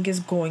you think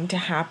is going to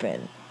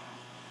happen.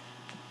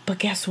 But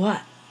guess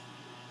what?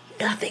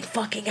 Nothing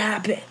fucking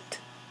happened.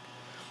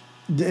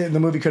 The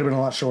movie could have been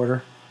a lot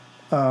shorter.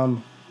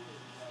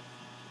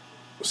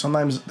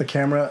 Sometimes the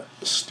camera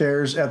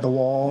stares at the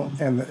wall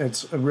and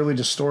it's really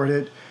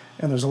distorted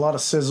and there's a lot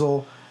of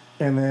sizzle,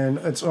 and then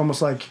it's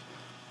almost like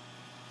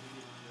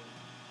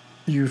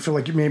you feel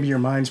like maybe your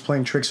mind's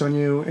playing tricks on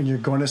you and you're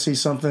going to see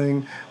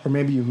something, or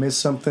maybe you miss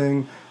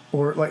something,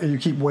 or like you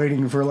keep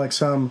waiting for like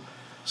some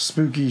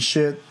spooky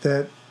shit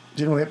that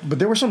didn't really. But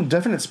there were some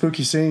definite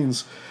spooky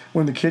scenes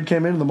when the kid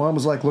came in and the mom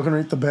was like looking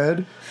at the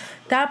bed.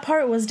 That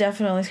part was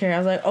definitely scary. I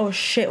was like, oh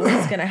shit,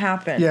 what's gonna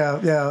happen?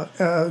 Yeah.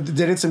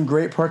 They did some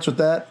great parts with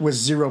that with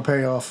zero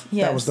payoff.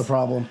 Yes. That was the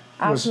problem.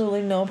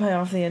 Absolutely no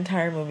payoff the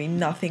entire movie.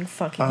 Nothing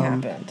fucking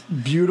happened.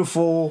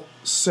 Beautiful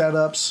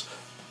setups,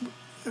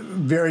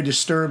 very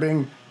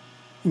disturbing,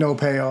 no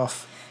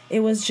payoff.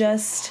 It was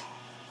just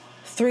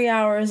 3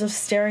 hours of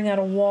staring at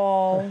a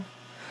wall,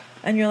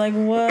 and you're like,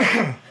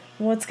 what?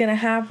 What's gonna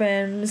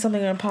happen? Is something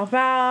gonna pop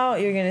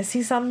out? You're gonna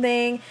see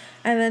something,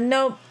 and then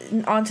nope,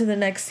 on to the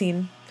next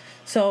scene.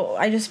 So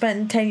I just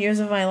spent 10 years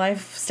of my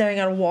life staring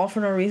at a wall for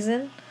no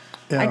reason.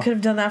 Yeah. I could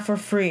have done that for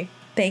free.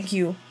 Thank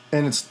you.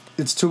 And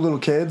it's two little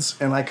kids,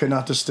 and I could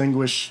not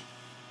distinguish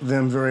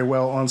them very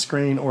well on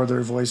screen or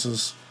their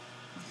voices.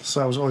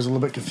 So I was always a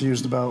little bit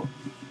confused about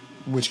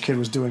which kid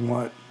was doing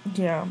what.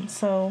 Yeah,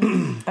 so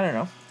I don't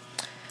know.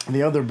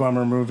 The other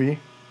bummer movie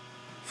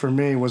for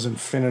me was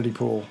Infinity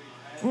Pool.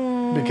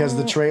 Because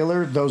the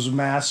trailer, those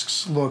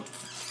masks looked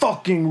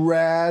fucking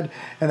rad,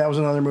 and that was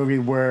another movie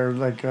where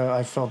like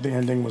I felt the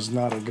ending was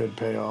not a good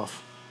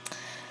payoff.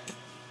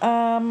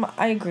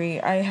 I agree.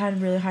 I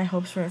had really high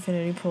hopes for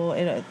Infinity Pool.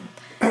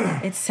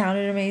 It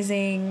sounded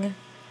amazing,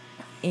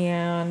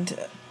 and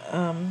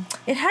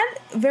it had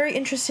a very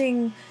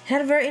interesting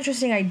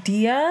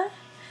idea.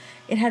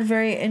 It had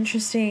very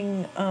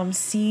interesting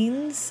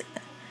scenes,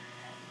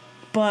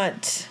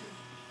 but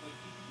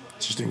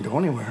It just didn't go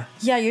anywhere.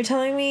 yeah, you're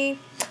telling me.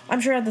 I'm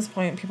sure at this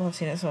point people have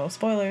seen it, so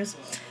spoilers.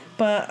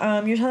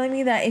 But you're telling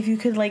me that if you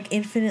could like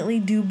infinitely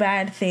do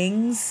bad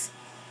things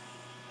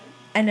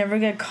and never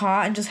get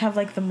caught and just have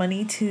like the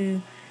money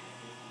to,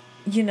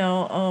 you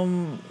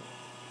know,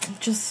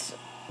 just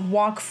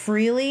walk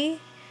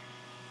freely.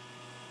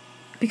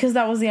 Because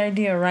that was the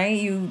idea, right?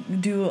 You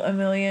do a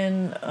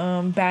million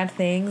bad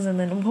things, and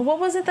then what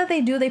was it that they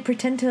do? They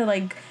pretend to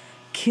like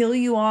kill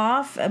you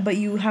off, but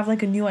you have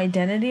like a new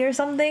identity or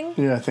something.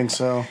 Yeah, I think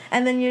so.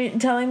 And then you're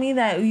telling me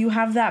that you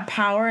have that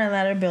power and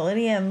that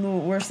ability, and the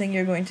worst thing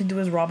you're going to do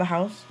is rob a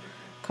house?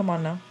 Come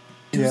on now.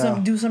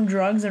 Do some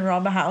drugs and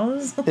rob a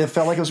house. It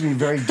felt like it was going to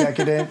be very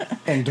decadent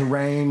and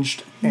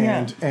deranged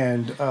and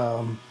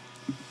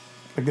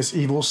like this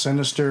evil,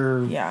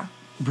 sinister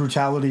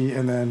brutality,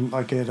 and then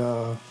like it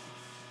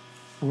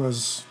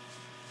was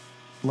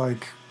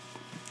like,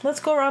 let's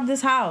go rob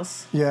this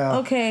house. Yeah.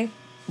 Okay.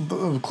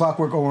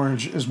 Clockwork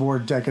Orange is more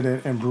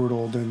decadent and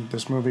brutal than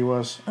this movie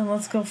was. And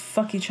let's go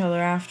fuck each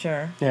other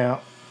after.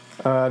 Yeah.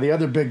 The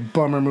other big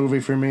bummer movie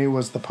for me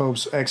was The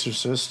Pope's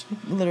Exorcist.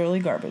 Literally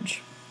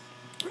garbage.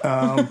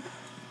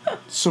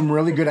 Some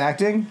really good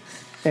acting,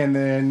 and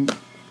then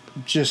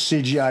just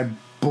CGI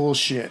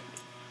bullshit.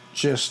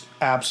 Just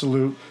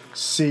absolute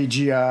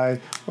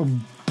CGI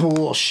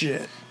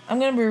bullshit. I'm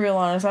gonna be real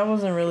honest. I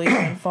wasn't really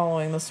even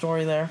following the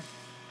story there.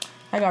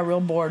 I got real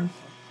bored.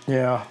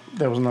 Yeah,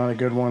 that was not a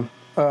good one.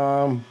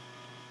 I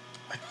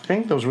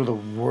think those were the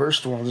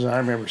worst ones I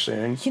remember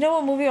seeing. You know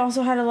what movie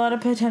also had a lot of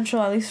potential,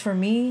 at least for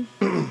me?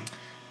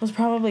 Was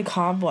probably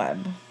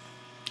Cobweb.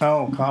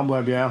 Oh,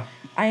 Cobweb, yeah.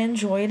 I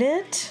enjoyed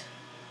it,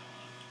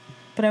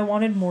 but I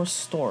wanted more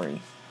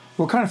story.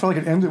 Well, it kind of felt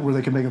like it ended where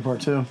they could make a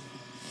part two.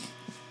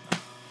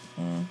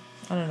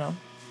 I don't know.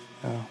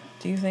 Yeah.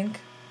 Do you think?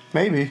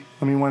 Maybe.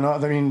 I mean, why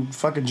not? I mean,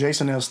 fucking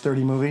Jason has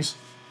 30 movies.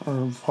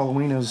 Or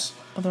Halloween is...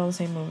 But they're all the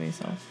same movie,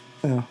 so...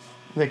 Yeah.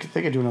 They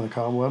could do another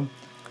Cobweb.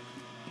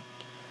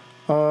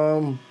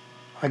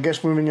 I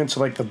guess moving into,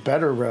 like, the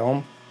better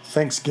realm,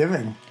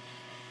 Thanksgiving.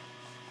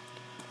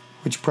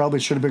 Which probably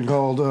should have been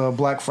called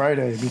Black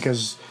Friday,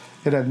 because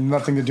it had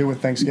nothing to do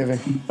with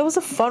Thanksgiving. It was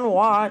a fun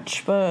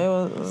watch, but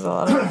it was a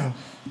lot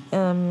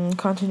of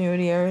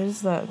continuity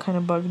errors that kind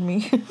of bugged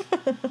me.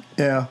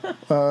 Yeah.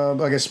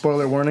 I guess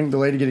spoiler warning, the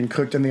lady getting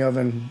cooked in the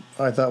oven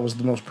I thought was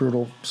the most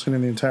brutal scene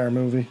in the entire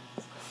movie.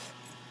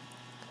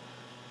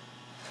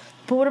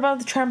 But what about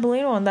the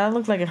trampoline one? That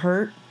looked like it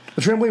hurt.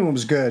 The trampoline one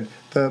was good.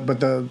 But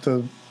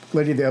the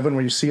lady in the oven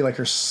where you see like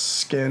her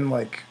skin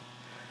like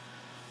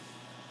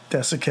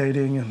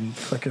desiccating and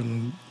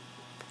fucking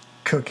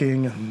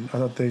cooking, and I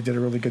thought they did a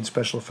really good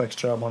special effects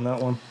job on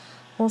that one.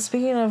 Well,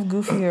 speaking of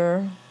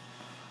goofier,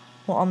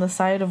 on the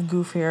side of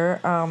goofier,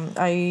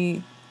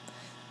 I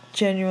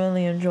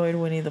genuinely enjoyed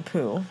Winnie the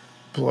Pooh.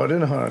 Blood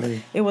and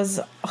Honey. It was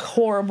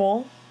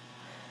horrible.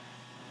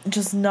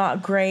 Just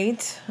not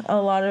great.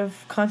 A lot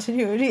of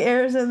continuity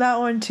errors in that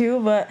one too,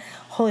 but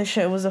holy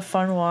shit, it was a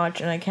fun watch,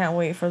 and I can't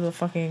wait for the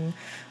fucking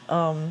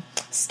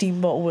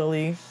Steamboat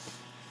Willie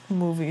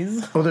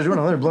movies. Oh, they're doing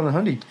another Blood and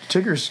Honey.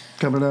 Tigger's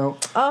coming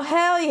out. Oh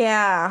hell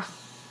yeah!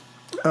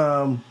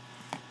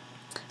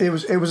 It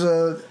was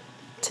a...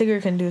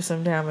 Tigger can do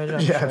some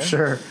damage, I'm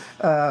sure.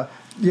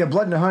 Yeah,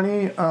 Blood and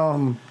Honey,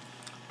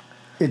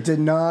 it did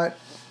not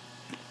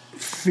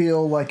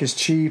feel like as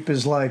cheap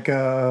as like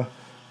a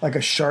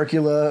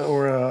Sharkula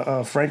or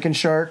a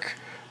Frankenshark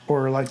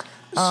or like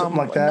something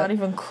like that. Not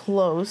even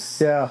close.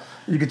 Yeah,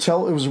 you could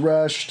tell it was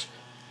rushed.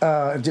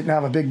 It didn't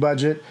have a big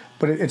budget,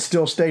 but it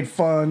still stayed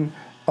fun.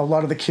 A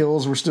lot of the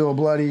kills were still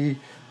bloody.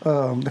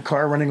 The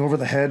car running over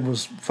the head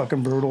was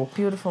fucking brutal.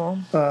 Beautiful.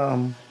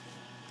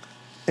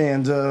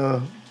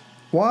 And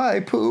why,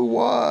 Pooh,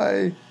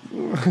 why?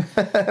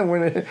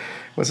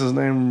 What's his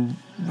name?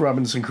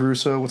 Robinson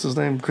Crusoe. What's his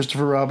name?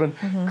 Christopher Robin.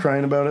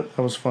 Crying about it.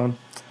 That was fun.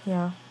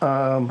 Yeah.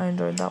 I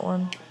enjoyed that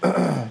one.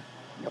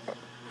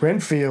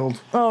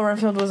 Renfield. Oh,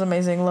 Renfield was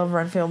amazing. Love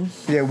Renfield.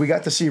 Yeah, we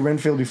got to see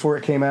Renfield before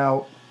it came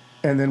out,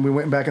 and then we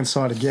went back and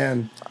saw it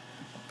again.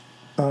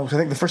 I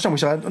think the first time we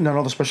saw it, not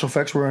all the special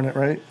effects were in it,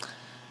 right?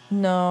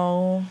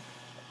 No.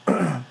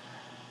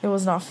 It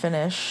was not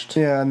finished.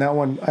 Yeah, and that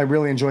one, I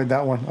really enjoyed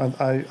that one.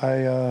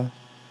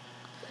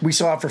 We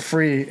saw it for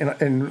free,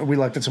 and we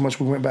liked it so much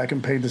we went back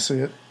and paid to see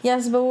it.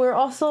 Yes, but we're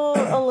also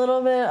a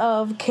little bit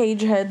of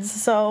cage heads,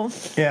 so...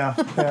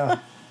 Yeah.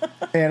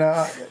 And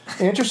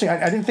interesting,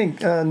 I didn't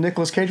think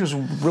Nicolas Cage was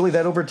really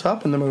that over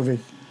top in the movie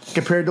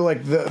compared to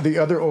like the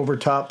other over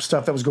top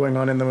stuff that was going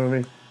on in the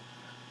movie.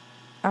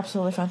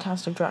 Absolutely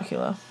fantastic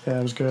Dracula. Yeah,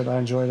 it was good. I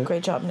enjoyed it.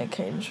 Great job, Nick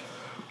Cage.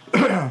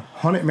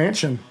 Haunted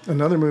Mansion,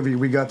 another movie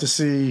we got to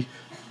see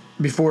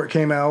before it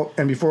came out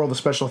and before all the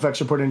special effects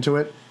were put into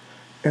it.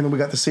 And then we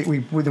got to see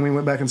then we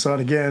went back and saw it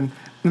again,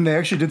 and they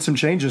actually did some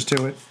changes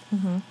to it.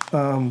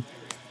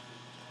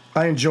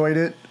 I enjoyed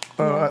it.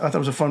 I thought it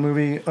was a fun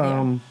movie.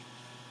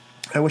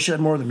 I wish it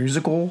had more of the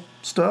musical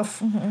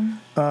stuff.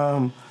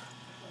 I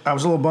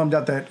was a little bummed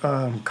out that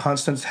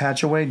Constance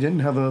Hatchaway didn't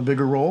have a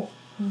bigger role.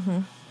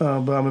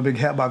 But I'm a big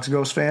Hatbox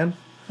Ghost fan.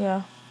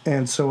 Yeah.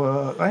 And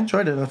so I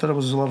enjoyed it. I thought it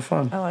was a lot of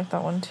fun. I like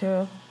that one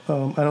too.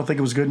 I don't think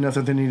it was good enough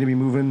that they need to be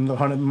moving at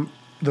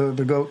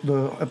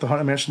the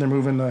Haunted Mansion. They're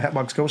moving the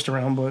Hatbox Ghost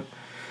around, but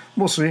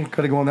we'll see.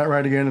 Got to go on that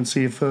ride again and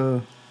see if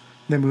them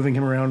moving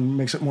him around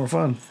makes it more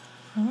fun.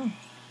 Oh,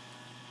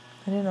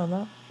 I didn't know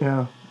that.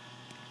 Yeah.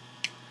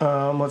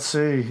 Let's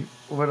see.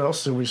 What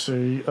else did we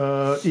see?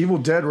 Evil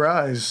Dead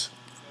Rise.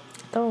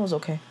 That one was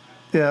okay.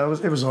 Yeah,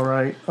 it was all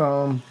right.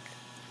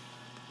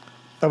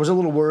 I was a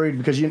little worried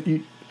because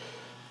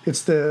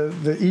it's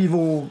the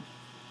evil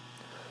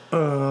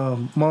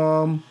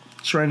mom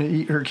trying to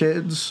eat her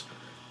kids,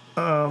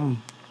 and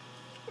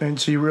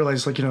so you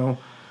realize, like,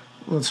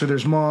 let's say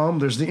there's mom,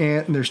 there's the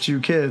aunt, and there's two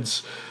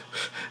kids.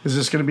 Is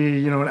this going to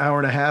be an hour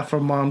and a half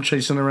of mom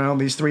chasing around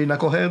these three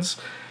knuckleheads?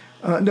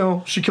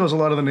 No, she kills a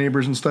lot of the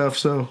neighbors and stuff,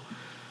 so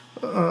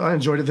I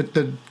enjoyed it.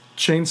 The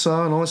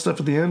chainsaw and all that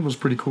stuff at the end was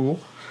pretty cool.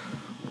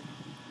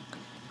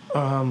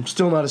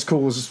 Still not as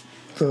cool as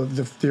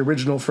the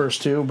original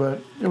first two,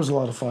 but it was a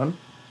lot of fun.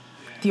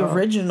 The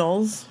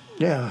originals?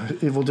 Yeah,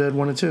 Evil Dead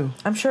 1 and 2.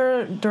 I'm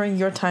sure during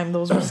your time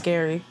those were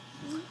scary.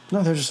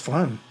 No, they're just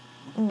fun.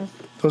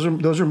 Those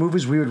are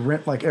movies we would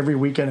rent like every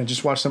weekend and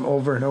just watch them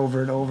over and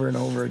over and over and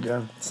over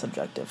again.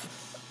 Subjective.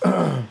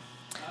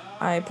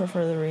 I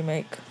prefer the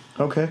remake.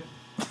 Okay.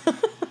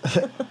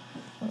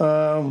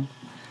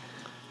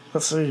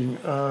 Let's see.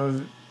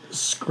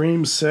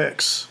 Scream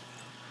 6.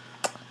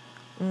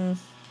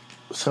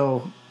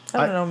 So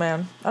I don't know,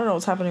 man. I don't know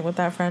what's happening with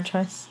that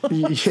franchise.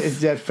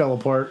 That fell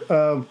apart.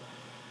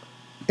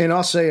 And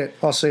I'll say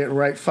it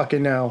right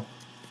fucking now.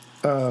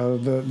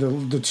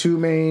 The two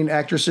main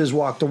actresses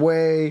walked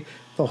away.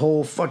 The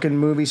whole fucking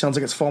movie sounds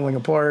like it's falling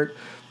apart.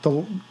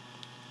 Well,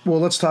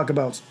 let's talk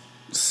about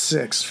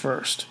 6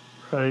 first,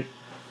 right?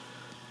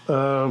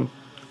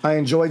 I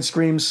enjoyed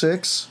Scream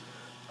 6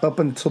 up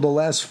until the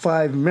last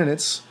 5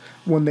 minutes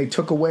when they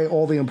took away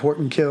all the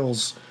important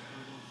kills.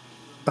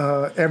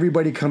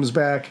 Everybody comes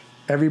back.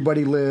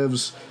 Everybody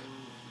lives.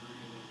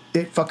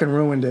 It fucking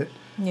ruined it.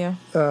 Yeah.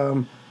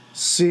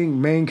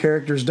 Seeing main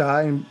characters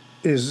die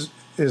is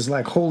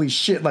like, holy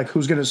shit, like,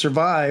 who's going to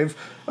survive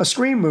a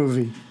Scream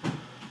movie?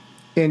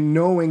 And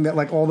knowing that,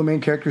 like, all the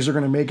main characters are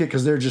going to make it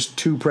because they're just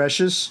too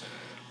precious.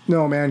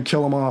 No, man,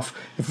 kill them off.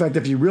 In fact,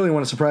 if you really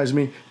want to surprise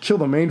me, kill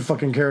the main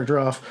fucking character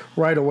off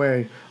right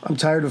away. I'm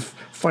tired of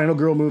Final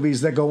Girl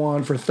movies that go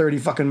on for 30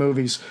 fucking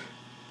movies.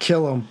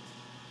 Kill them.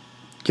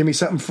 Give me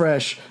something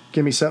fresh.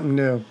 Give me something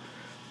new.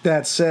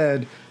 That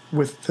said,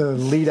 with the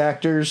lead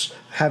actors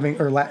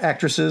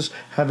actresses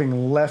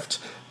having left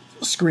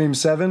Scream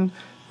 7,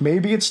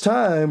 maybe it's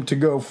time to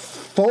go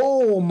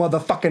full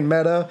motherfucking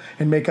meta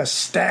and make a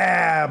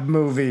stab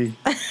movie.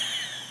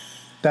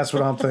 That's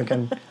what I'm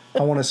thinking.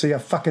 I want to see a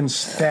fucking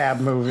stab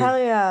movie. Hell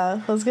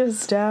yeah. Let's get a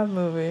stab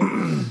movie.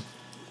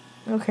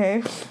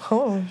 Okay.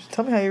 Oh,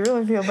 tell me how you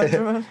really feel,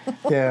 Benjamin.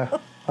 Yeah,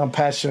 I'm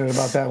passionate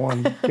about that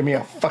one. Give me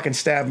a fucking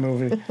stab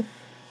movie.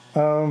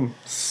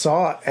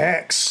 Saw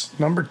X,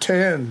 number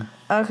 10.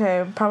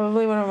 Okay,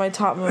 probably one of my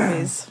top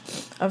movies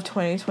of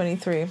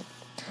 2023.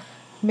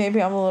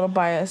 Maybe I'm a little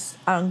biased.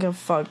 I don't give a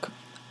fuck.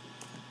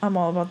 I'm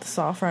all about the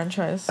Saw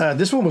franchise.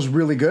 This one was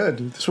really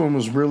good.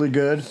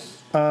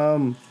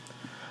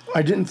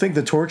 I didn't think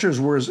the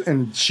tortures were as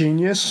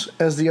ingenious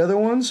as the other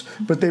ones,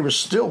 but they were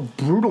still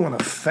brutal and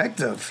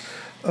effective.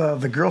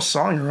 The girl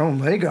sawing her own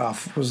leg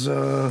off was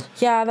that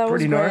pretty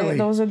was gnarly. great.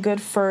 That was a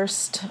good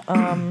first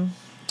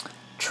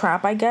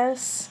trap, I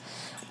guess.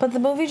 But the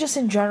movie just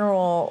in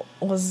general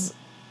was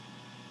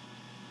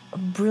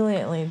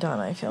brilliantly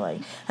done, I feel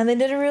like. And they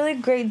did a really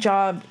great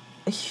job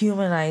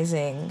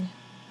humanizing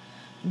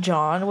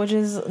John, which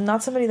is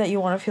not somebody that you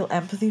want to feel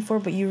empathy for,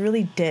 but you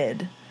really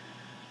did.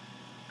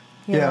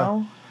 You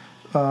know?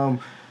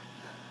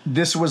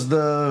 This was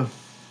the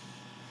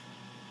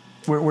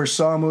where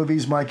Saw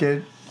movies might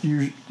get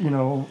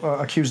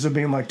accused of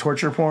being like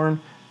torture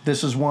porn.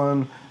 This is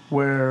one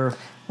where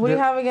what do you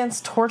have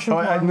against torture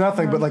porn?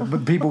 Nothing,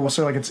 but people will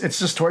say like it's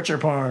just torture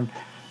porn.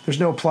 There's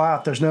no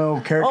plot. There's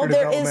no character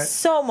development. There is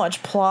so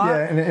much plot.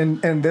 Yeah,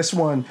 and this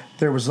one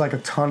there was like a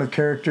ton of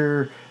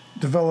character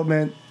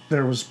development.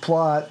 There was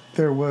plot.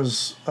 There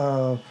was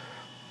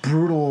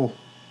brutal.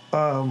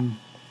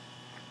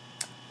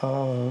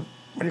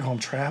 What do you call them?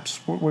 Traps?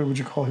 What would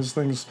you call his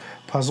things?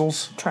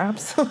 Puzzles?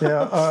 Traps?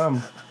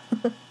 Yeah.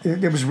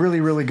 It was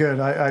really, really good.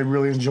 I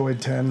really enjoyed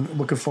 10.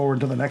 Looking forward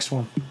to the next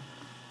one.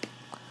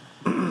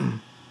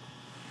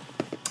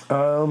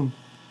 What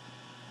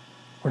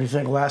do you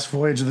think? Last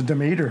Voyage of the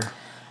Demeter.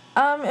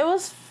 It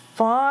was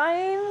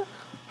fine.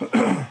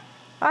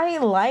 I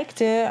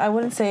liked it. I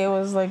wouldn't say it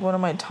was like one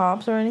of my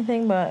tops or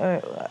anything,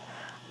 but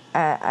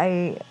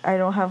I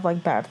don't have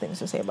like bad things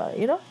to say about it,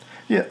 you know?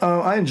 Yeah,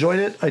 I enjoyed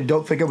it. I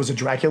don't think it was a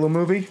Dracula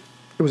movie.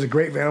 It was a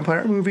great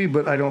vampire movie,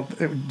 but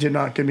it did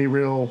not give me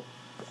real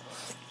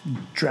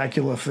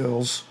Dracula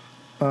feels.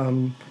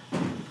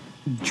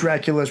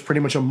 Dracula is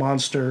pretty much a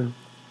monster,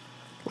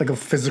 like a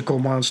physical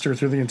monster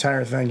through the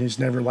entire thing. He's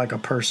never like a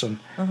person,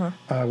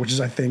 which is,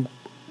 I think,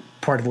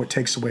 part of what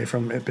takes away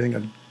from it being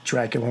a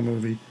Dracula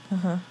movie.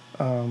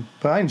 But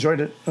I enjoyed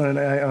it, and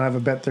I have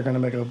a bet they're going to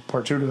make a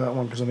part 2 to that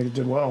one because I think it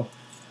did well.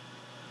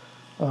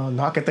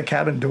 Knock at the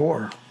Cabin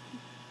Door.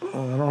 I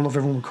don't know if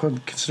everyone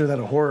could consider that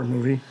a horror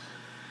movie.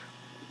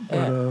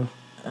 But,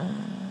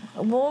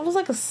 well, it was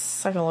like a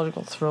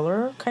psychological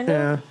thriller, kind of.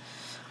 Yeah.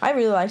 I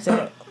really liked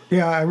it.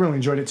 Yeah, I really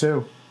enjoyed it,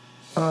 too.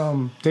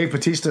 Dave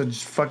Bautista,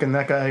 fucking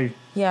that guy.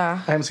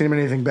 Yeah. I haven't seen him in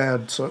anything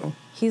bad, so.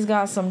 He's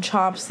got some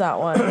chops, that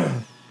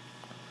one.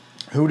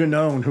 Who'd have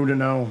known?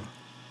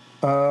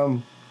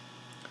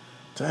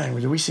 Dang,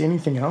 did we see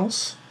anything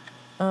else?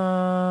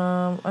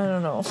 I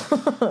don't know.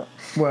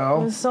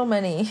 Well, there's so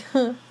many.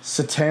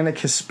 Satanic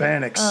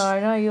Hispanics. Oh, I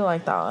know you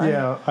like that one.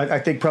 Yeah, I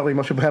think probably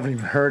most people haven't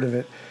even heard of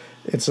it.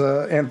 It's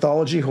an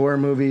anthology horror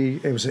movie.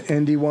 It was an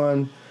indie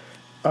one.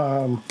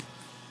 I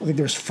think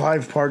there's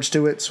 5 parts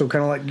to it, so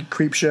kind of like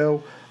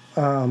Creepshow.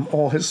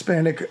 All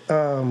Hispanic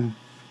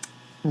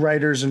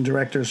writers and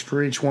directors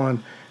for each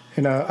one.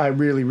 And I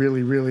really,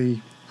 really,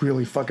 really,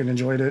 really fucking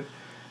enjoyed it.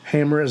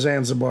 Hammer of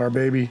Zanzibar,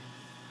 baby.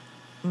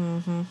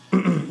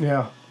 Mm-hmm.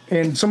 Yeah.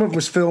 And some of it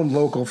was filmed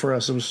local for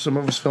us. Some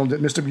of it was filmed at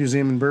Mystic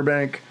Museum in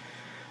Burbank.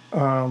 It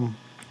was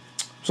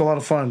a lot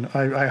of fun.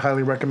 I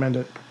highly recommend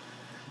it.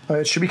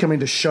 It should be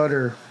coming to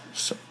Shudder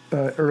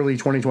early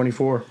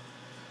 2024.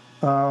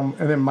 And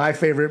then my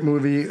favorite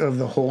movie of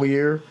the whole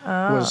year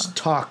was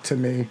Talk to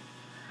Me.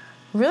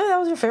 Really? That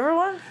was your favorite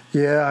one?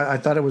 Yeah, I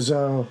thought it was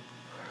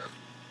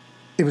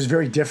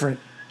very different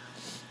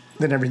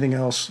than everything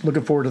else.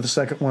 Looking forward to the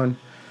second one.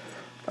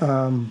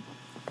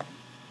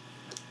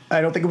 I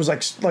don't think it was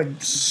like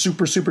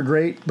super, super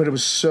great, but it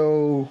was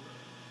so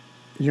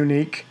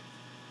unique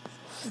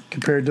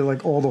compared to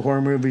like all the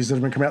horror movies that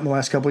have been coming out in the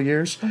last couple of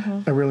years.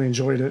 I really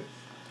enjoyed it.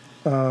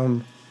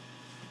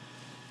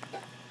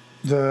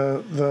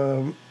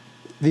 The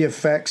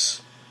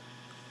effects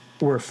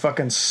were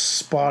fucking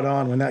spot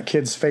on. When that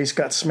kid's face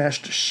got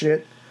smashed to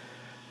shit,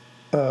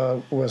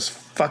 was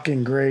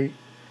fucking great.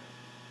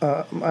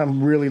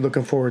 I'm really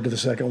looking forward to the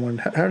second one.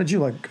 How did you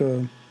like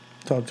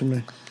Talk to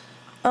Me?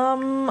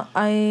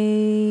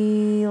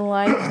 I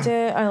liked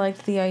it. I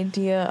liked the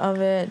idea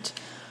of it.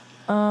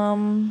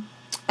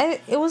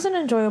 It was an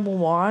enjoyable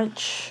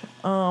watch.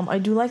 I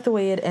do like the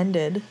way it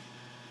ended.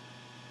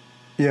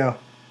 Yeah.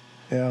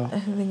 I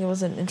think it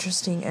was an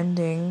interesting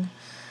ending.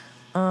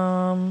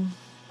 I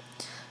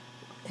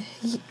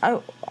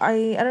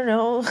don't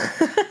know.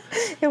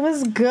 It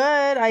was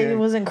good. I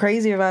wasn't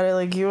crazy about it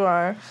like you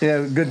are.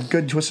 Yeah,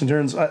 good twists and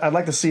turns. I'd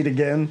like to see it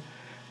again.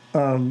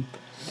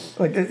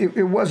 Like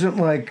it wasn't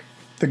like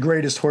the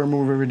greatest horror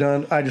movie we've ever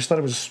done. I just thought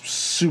it was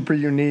super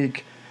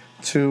unique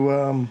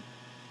to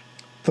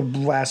the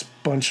last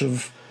bunch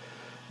of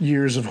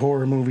years of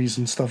horror movies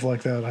and stuff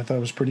like that. I thought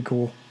it was pretty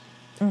cool.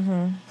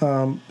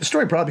 The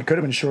story probably could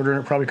have been shorter,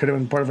 and it probably could have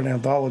been part of an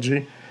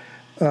anthology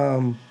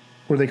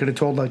where they could have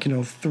told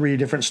 3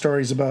 different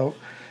stories about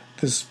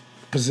this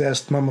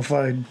possessed,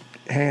 mummified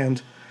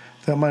hand.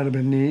 That might have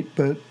been neat,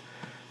 but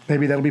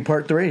maybe that'll be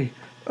part 3.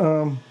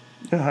 Yeah,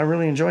 I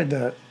really enjoyed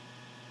that.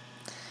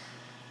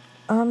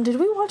 Did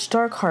we watch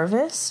Dark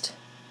Harvest?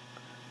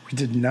 We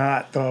did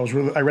not. Though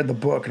I read the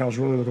book, and I was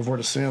really looking forward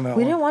to seeing that.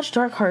 We didn't watch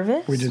Dark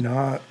Harvest? We did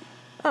not.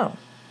 Oh.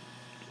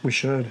 We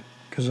should,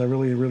 because I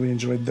really, really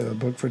enjoyed the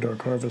book for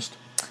Dark Harvest.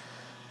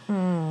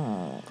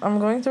 I'm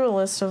going through a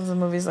list of the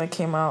movies that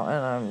came out,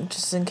 and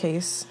just in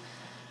case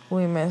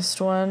we missed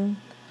one.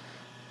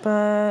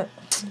 But,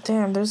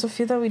 damn, there's a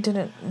few that we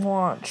didn't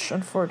watch,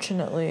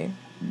 unfortunately.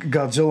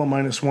 Godzilla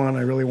 -1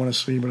 I really want to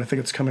see, but I think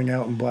it's coming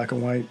out in black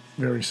and white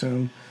very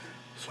soon.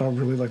 So I'd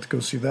really like to go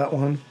see that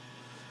one.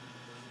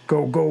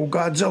 Go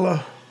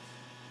Godzilla.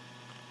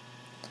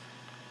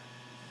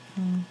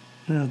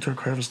 Yeah, Dark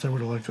Harvest, I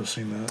would have liked to have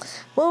seen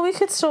that. Well, we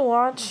could still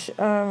watch,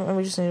 and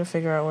we just need to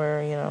figure out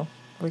where,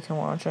 we can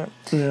watch it.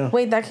 Yeah.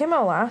 Wait, that came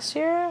out last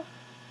year?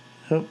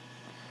 Yep.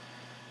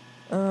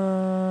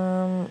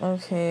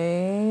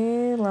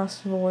 Okay.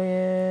 Last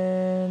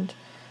Voyage.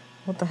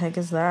 What the heck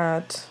is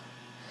that?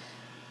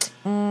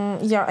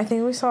 Yeah, I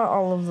think we saw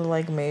all of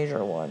the,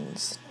 major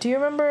ones. Do you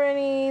remember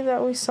any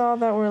that we saw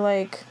that were,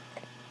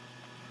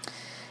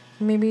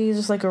 maybe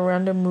just, a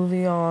random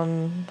movie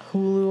on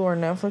Hulu or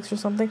Netflix or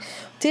something?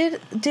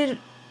 Did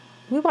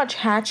we watch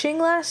Hatching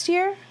last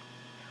year?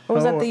 Or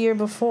was that the year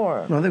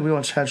before? No, I think we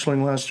watched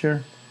Hatchling last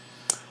year.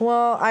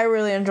 Well, I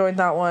really enjoyed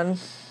that one.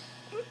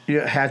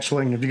 Yeah,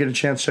 Hatchling. If you get a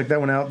chance, check that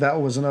one out. That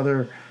was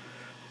another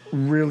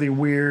really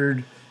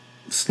weird,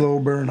 slow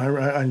burn.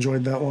 I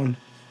enjoyed that one.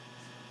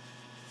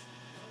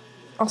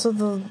 Also,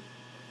 the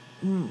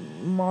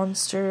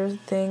monster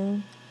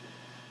thing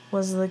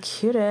was the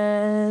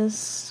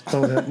cutest.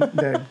 Oh,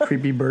 that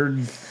creepy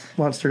bird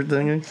monster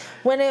thing.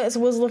 When it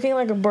was looking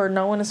like a bird,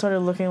 not when it started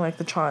looking like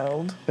the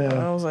child. Yeah.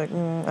 I was like, I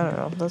don't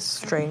know, that's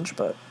strange,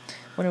 but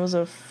when it was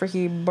a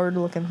freaky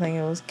bird-looking thing,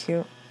 it was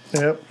cute.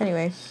 Yep.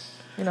 Anyway,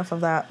 enough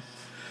of that.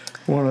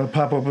 Want to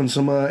pop open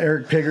some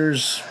Eric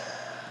Pigger's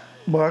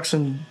box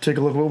and take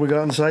a look at what we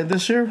got inside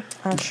this year?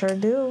 I sure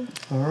do.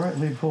 All right,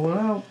 let me pull it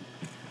out.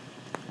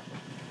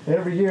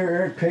 Every year,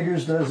 Eric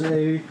Piggers does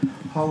a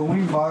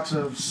Halloween box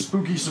of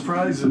spooky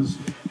surprises.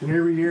 And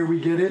every year we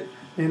get it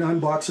and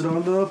unbox it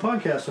on the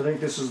podcast. I think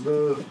this is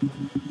the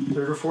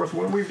third or fourth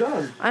one we've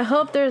done. I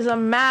hope there's a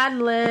Mad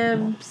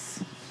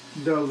Libs.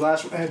 The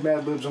last one had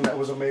Mad Libs and that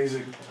was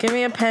amazing. Give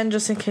me a pen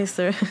just in case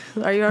there...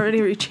 Are you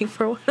already reaching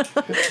for one?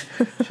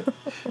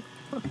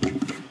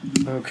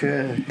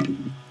 Okay.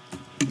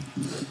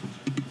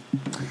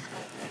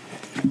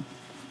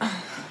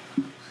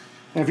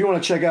 And if you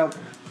want to check out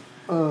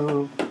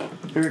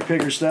Eric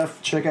Pigger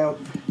stuff, check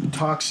out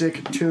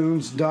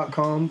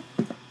toxictunes.com.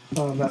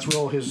 That's where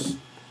all his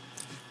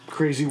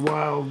crazy,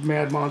 wild,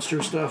 mad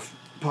monster stuff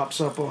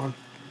pops up on.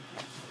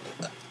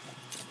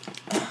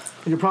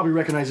 You'll probably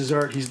recognize his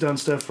art. He's done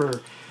stuff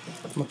for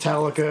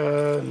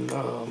Metallica and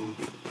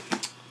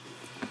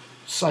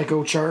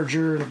Psycho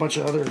Charger and a bunch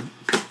of other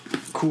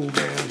cool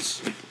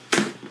bands.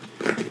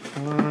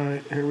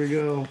 Alright, here we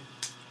go.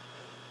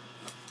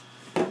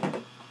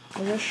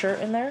 Is there a shirt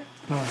in there?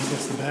 No, I think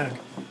that's the bag.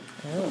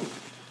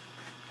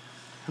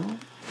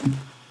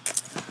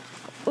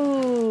 Oh.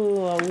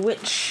 Ooh, a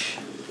witch.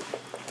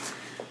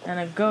 And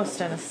a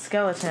ghost and a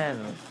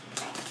skeleton.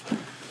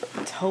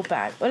 Tote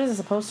bag. What is this,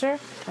 a poster?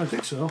 I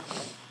think so.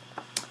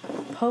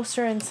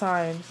 Poster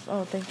inside.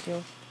 Oh, thank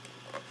you.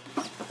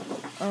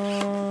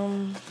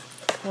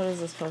 What is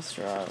this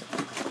poster of?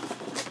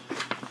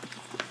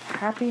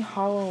 Happy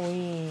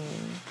Halloween.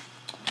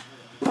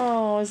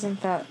 Oh,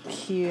 isn't that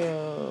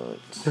cute?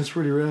 That's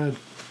pretty rad.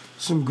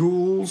 Some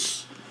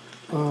ghouls,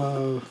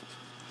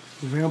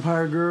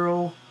 vampire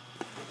girl,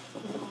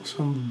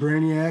 some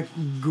brainiac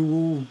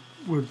ghoul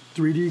with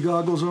 3D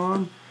goggles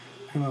on,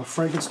 and a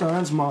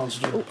Frankenstein's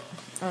monster. Ooh.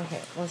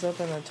 Okay, let's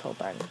open the tote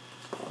bag.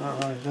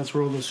 Alright, that's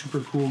where all the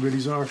super cool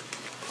goodies are.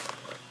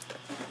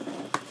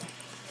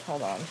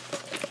 Hold on.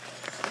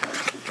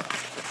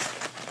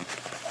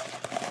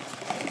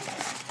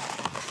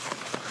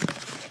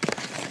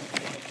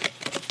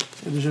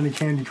 If there's any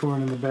candy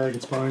corn in the bag,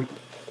 it's mine.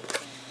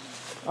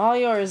 All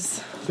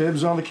yours.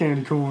 Dibs on the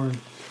candy corn.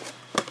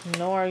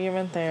 No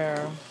argument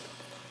there.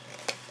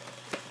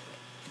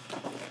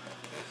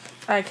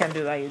 I can't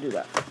do that, you do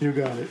that. You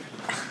got it.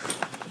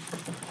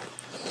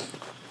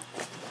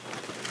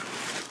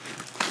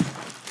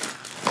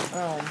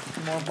 Oh,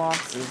 more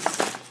boxes.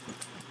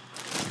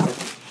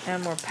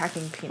 And more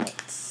packing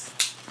peanuts.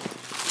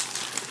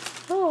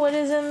 Oh, what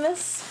is in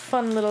this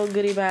fun little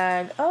goodie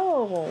bag?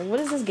 Oh, what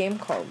is this game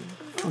called?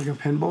 Like a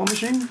pinball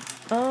machine?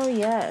 Oh,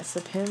 yes,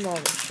 a pinball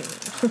machine.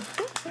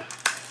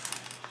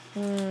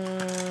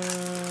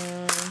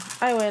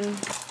 I win.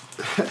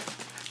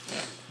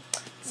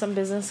 Some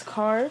business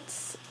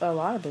cards. A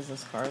lot of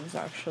business cards,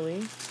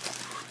 actually.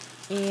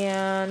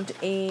 And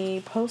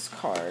a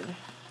postcard-ish.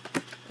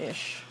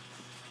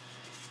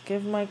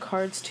 Give my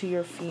cards to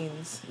your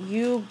fiends.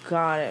 You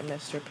got it,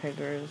 Mr.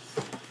 Piggers.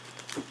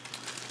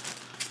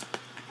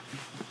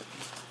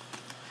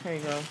 Here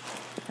you go.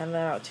 Hand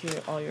that out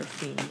to all your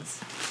fiends.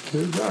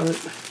 You got it.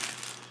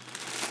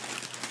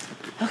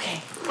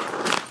 Okay.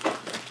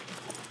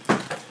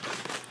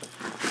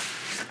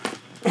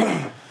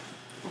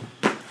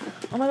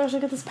 Oh my gosh,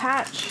 look at this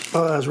patch.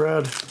 Oh, that's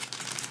rad.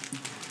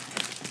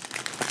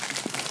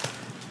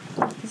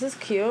 This is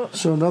cute.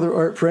 So another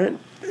art print.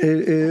 It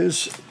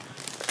is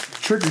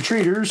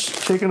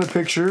trick-or-treaters taking a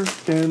picture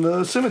in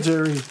the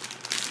cemetery.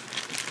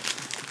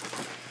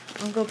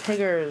 Uncle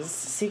Piggers,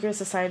 Secret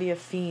Society of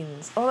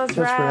Fiends. Oh, that's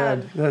That's rad.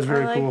 rad. That's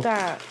very I cool. like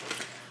that.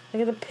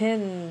 Look at the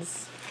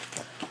pins.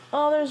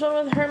 Oh, there's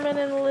one with Herman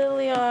and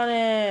Lily on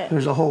it.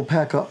 There's a whole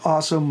pack of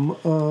awesome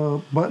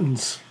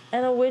buttons.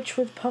 And a witch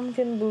with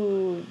pumpkin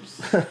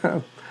boobs.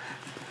 Oh,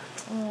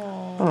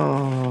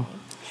 Oh.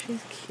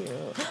 she's cute.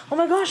 Oh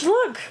my gosh,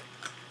 look!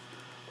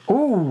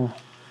 Ooh,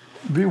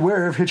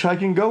 beware of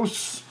hitchhiking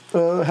ghosts.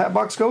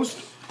 Hatbox Ghost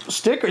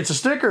sticker. It's a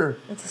sticker.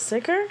 It's a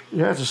sticker?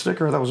 Yeah, it's a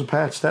sticker. That was a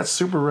patch. That's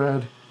super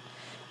rad.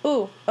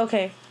 Ooh,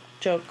 okay.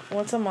 Joke.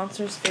 What's a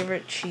monster's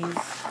favorite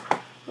cheese?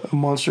 A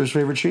monster's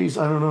favorite cheese.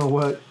 I don't know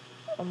what.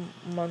 A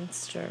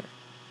monster.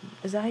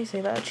 Is that how you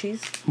say that?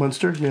 Cheese?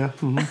 Munster? Yeah.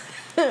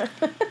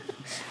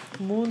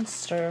 Mm-hmm.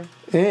 Monster.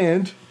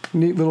 And,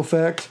 neat little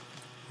fact,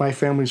 my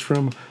family's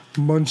from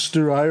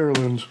Munster,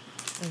 Ireland.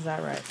 Is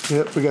that right?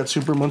 Yep, we got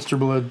super Munster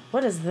blood.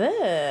 What is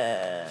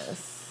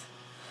this?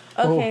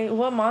 Okay,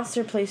 what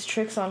monster plays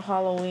tricks on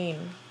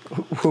Halloween?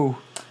 Who?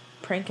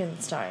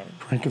 Frankenstein.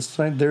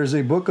 Frankenstein. There's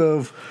a book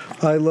of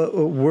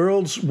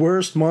world's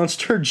worst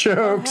monster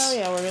jokes. Oh, hell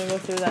yeah, we're gonna go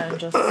through that in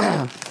just a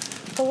second.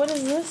 So what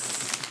is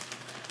this?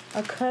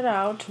 A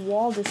cutout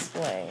wall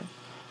display.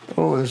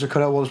 Oh, there's a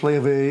cutout wall display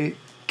of a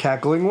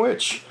cackling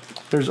witch.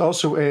 There's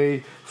also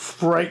a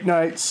Fright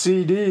Night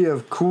CD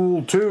of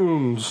cool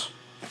tunes.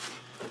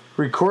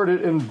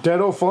 Recorded in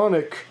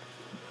Deadophonic.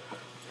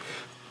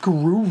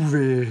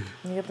 Groovy.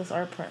 You get this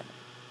art print.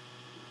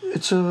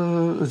 It's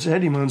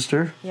Eddie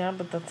Munster. Yeah,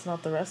 but that's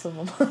not the rest of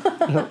them.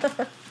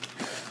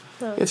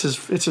 It's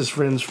his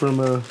friends from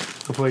the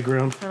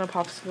playground. And a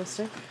popsicle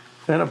stick.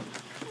 And I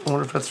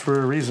wonder if that's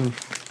for a reason.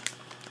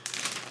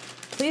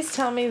 Please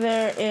tell me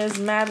there is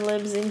Mad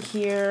Libs in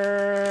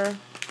here.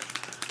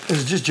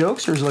 Is it just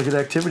jokes or is it like an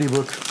activity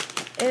book?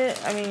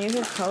 I mean, you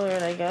can color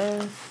it, I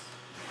guess.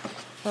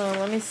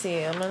 Let me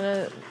see. I'm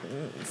gonna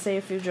say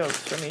a few jokes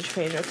from each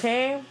page,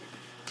 okay?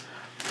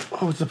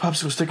 Oh, it's the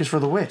popsicle stickers for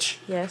the witch.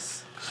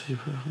 Yes. So you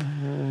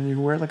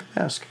can wear it like a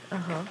mask.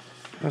 Uh-huh.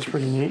 That's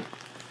pretty neat.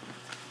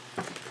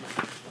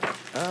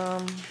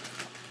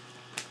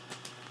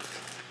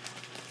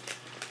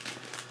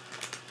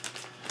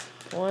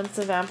 What's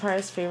a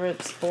vampire's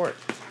favorite sport?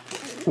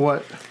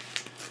 What?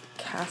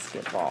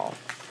 Basketball.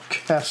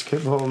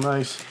 Basketball,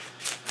 nice.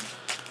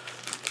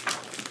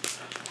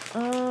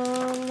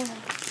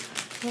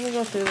 Let me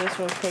go through this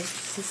real quick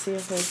to see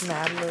if there's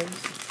Mad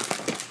Libs.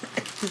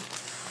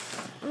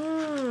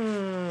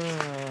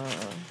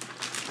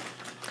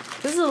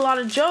 This is a lot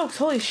of jokes.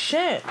 Holy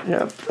shit.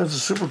 Yep, that's a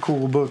super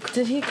cool book.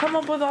 Did he come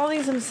up with all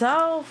these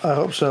himself? I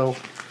hope so.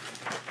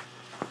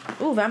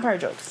 Ooh, vampire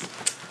jokes.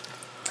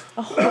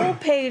 A whole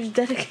page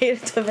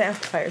dedicated to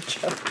vampire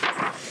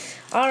jokes.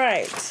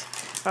 Alright.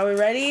 Are we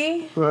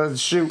ready? Let's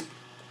shoot.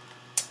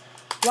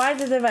 Why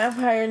did the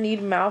vampire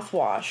need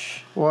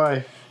mouthwash?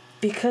 Why?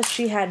 Because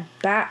she had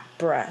bat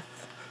breath.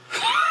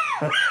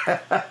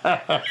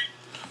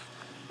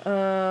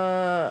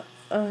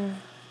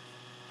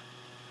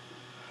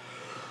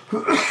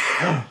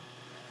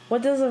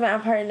 What does a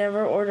vampire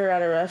never order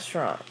at a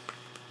restaurant?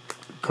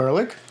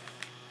 Garlic?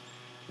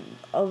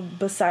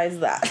 Besides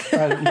that.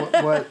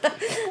 What?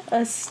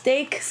 A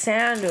steak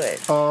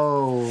sandwich.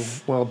 Oh,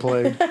 well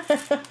played.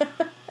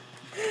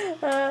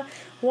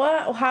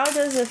 How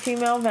does a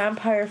female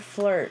vampire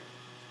flirt?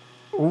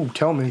 Ooh,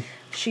 tell me.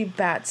 She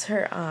bats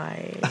her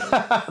eyes.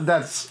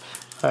 That's...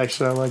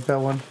 Actually, I like that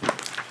one.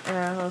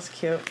 Yeah, that was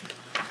cute.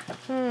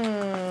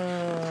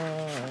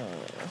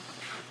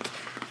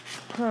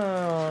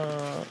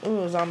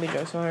 Ooh, zombie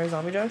jokes. Want to hear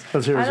zombie jokes?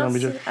 Let's hear a zombie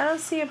joke. I don't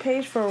see a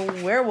page for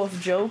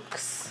werewolf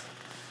jokes.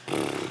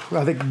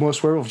 I think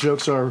most werewolf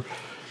jokes are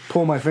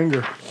pull my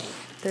finger.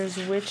 There's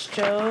witch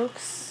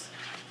jokes,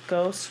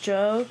 ghost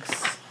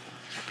jokes,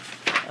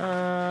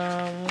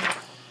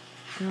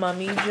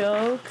 mummy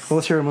jokes. Well,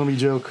 let's hear a mummy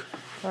joke.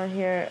 I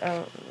hear.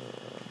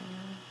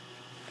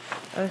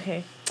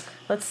 Okay,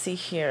 let's see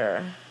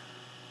here.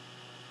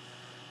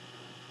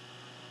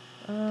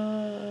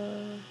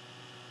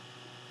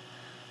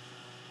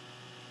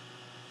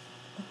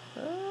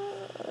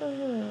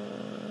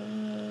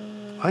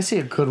 I see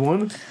a good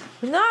one.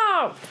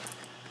 No.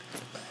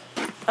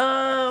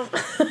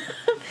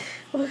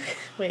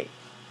 Wait.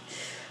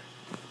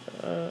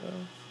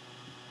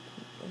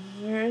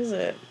 Where is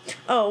it?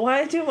 Oh,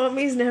 why do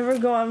mummies never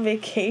go on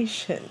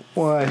vacation?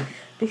 Why?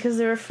 Because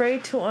they're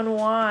afraid to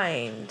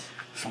unwind.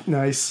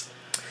 Nice.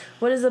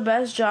 What is the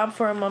best job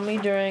for a mummy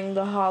during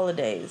the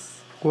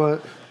holidays?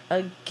 What?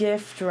 A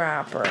gift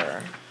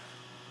wrapper.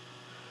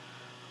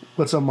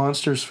 What's a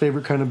monster's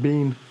favorite kind of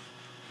bean?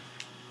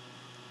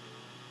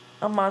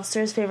 A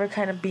monster's favorite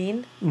kind of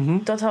bean? Mm-hmm.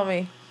 Don't tell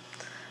me.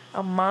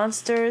 A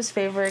monster's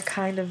favorite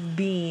kind of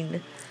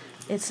bean.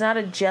 It's not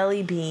a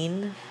jelly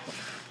bean.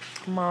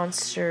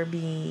 Monster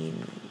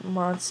bean.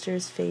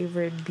 Monster's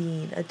favorite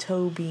bean. A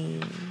toe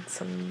bean.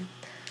 Some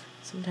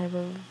type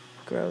of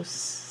gross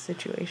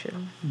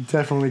situation.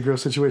 Definitely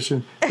gross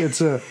situation.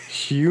 It's a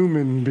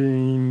human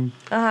being.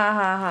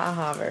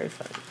 Very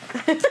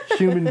funny.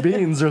 Human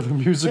beings are the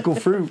musical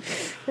fruit.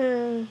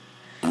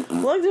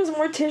 Look, there's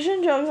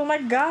mortician jokes. Oh my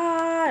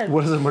god.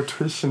 What is a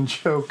mortician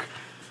joke?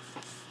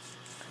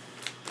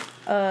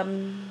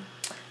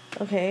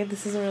 Okay,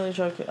 this isn't really a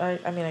joke.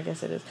 I mean, I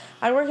guess it is.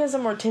 I work as a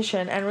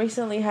mortician and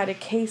recently had a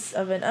case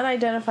of an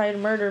unidentified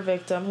murder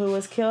victim who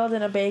was killed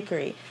in a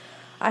bakery.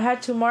 I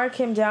had to mark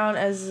him down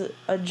as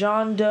a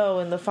John Doe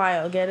in the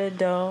file. Get it?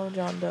 Doe?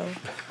 John Doe.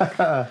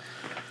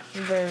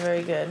 Very,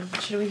 very good.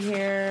 Should we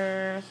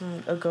hear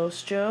a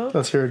ghost joke?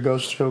 Let's hear a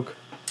ghost joke.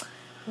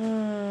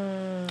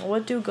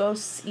 What do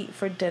ghosts eat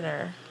for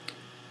dinner?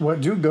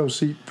 What do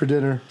ghosts eat for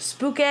dinner?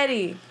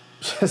 Spooketti.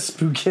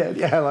 Spooky.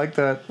 Yeah, I like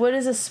that. What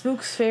is a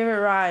spook's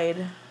favorite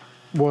ride?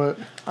 What?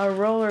 A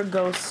roller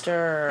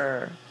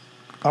coaster.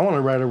 I want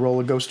to ride a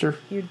roller coaster.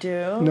 You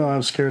do? No,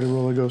 I'm scared of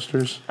roller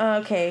coasters.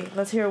 Okay,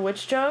 let's hear a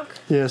witch joke.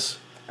 Yes.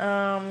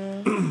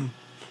 What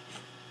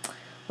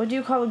do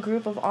you call a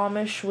group of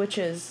Amish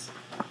witches?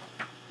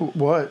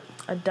 What?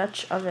 A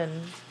Dutch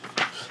oven.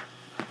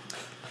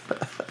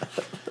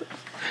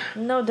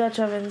 No Dutch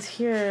ovens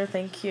here,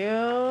 thank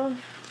you.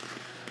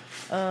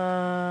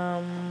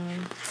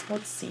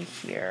 Let's see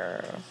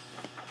here.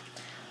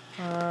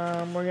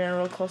 We're getting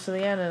real close to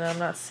the end and I'm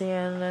not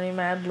seeing any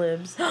Mad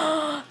Libs.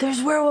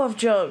 There's werewolf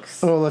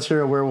jokes. Oh, let's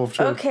hear a werewolf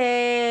joke.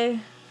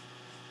 Okay.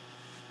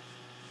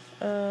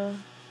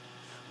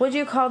 What do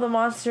you call the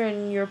monster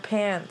in your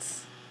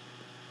pants?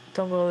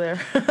 Don't go there.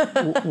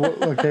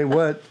 Okay,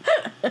 what?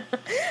 The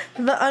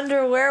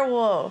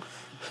underwerewolf.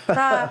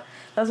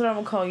 That's what I'm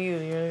gonna call you.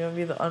 You're gonna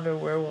be the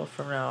underwerewolf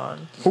from now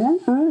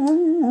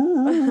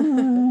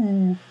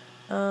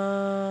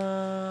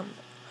on.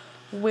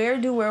 Where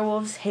do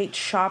werewolves hate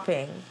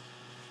shopping?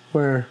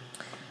 Where?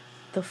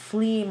 The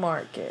flea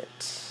market.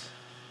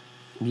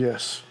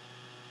 Yes.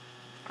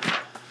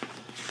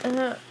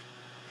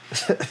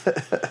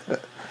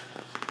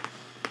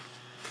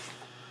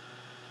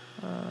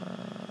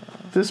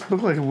 This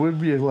looked like it would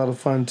be a lot of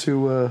fun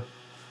to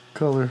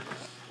color.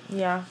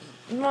 Yeah.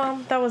 Well,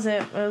 that was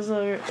it. It was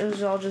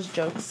all just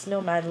jokes. No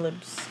Mad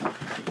Libs.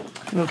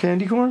 No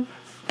candy corn?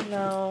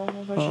 No,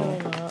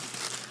 unfortunately not.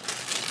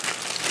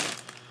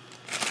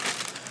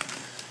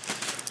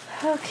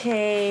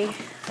 Okay,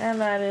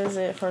 and that is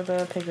it for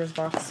the Pickers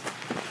box.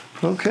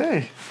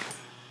 Okay.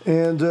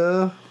 And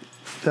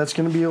that's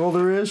going to be all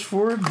there is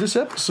for this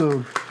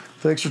episode.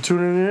 Thanks for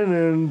tuning in,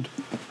 and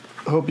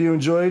hope you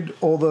enjoyed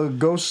all the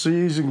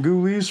ghosties and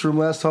ghoulies from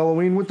last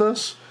Halloween with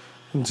us.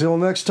 Until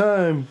next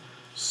time,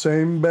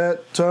 same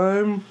bat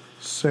time,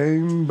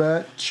 same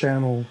bat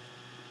channel.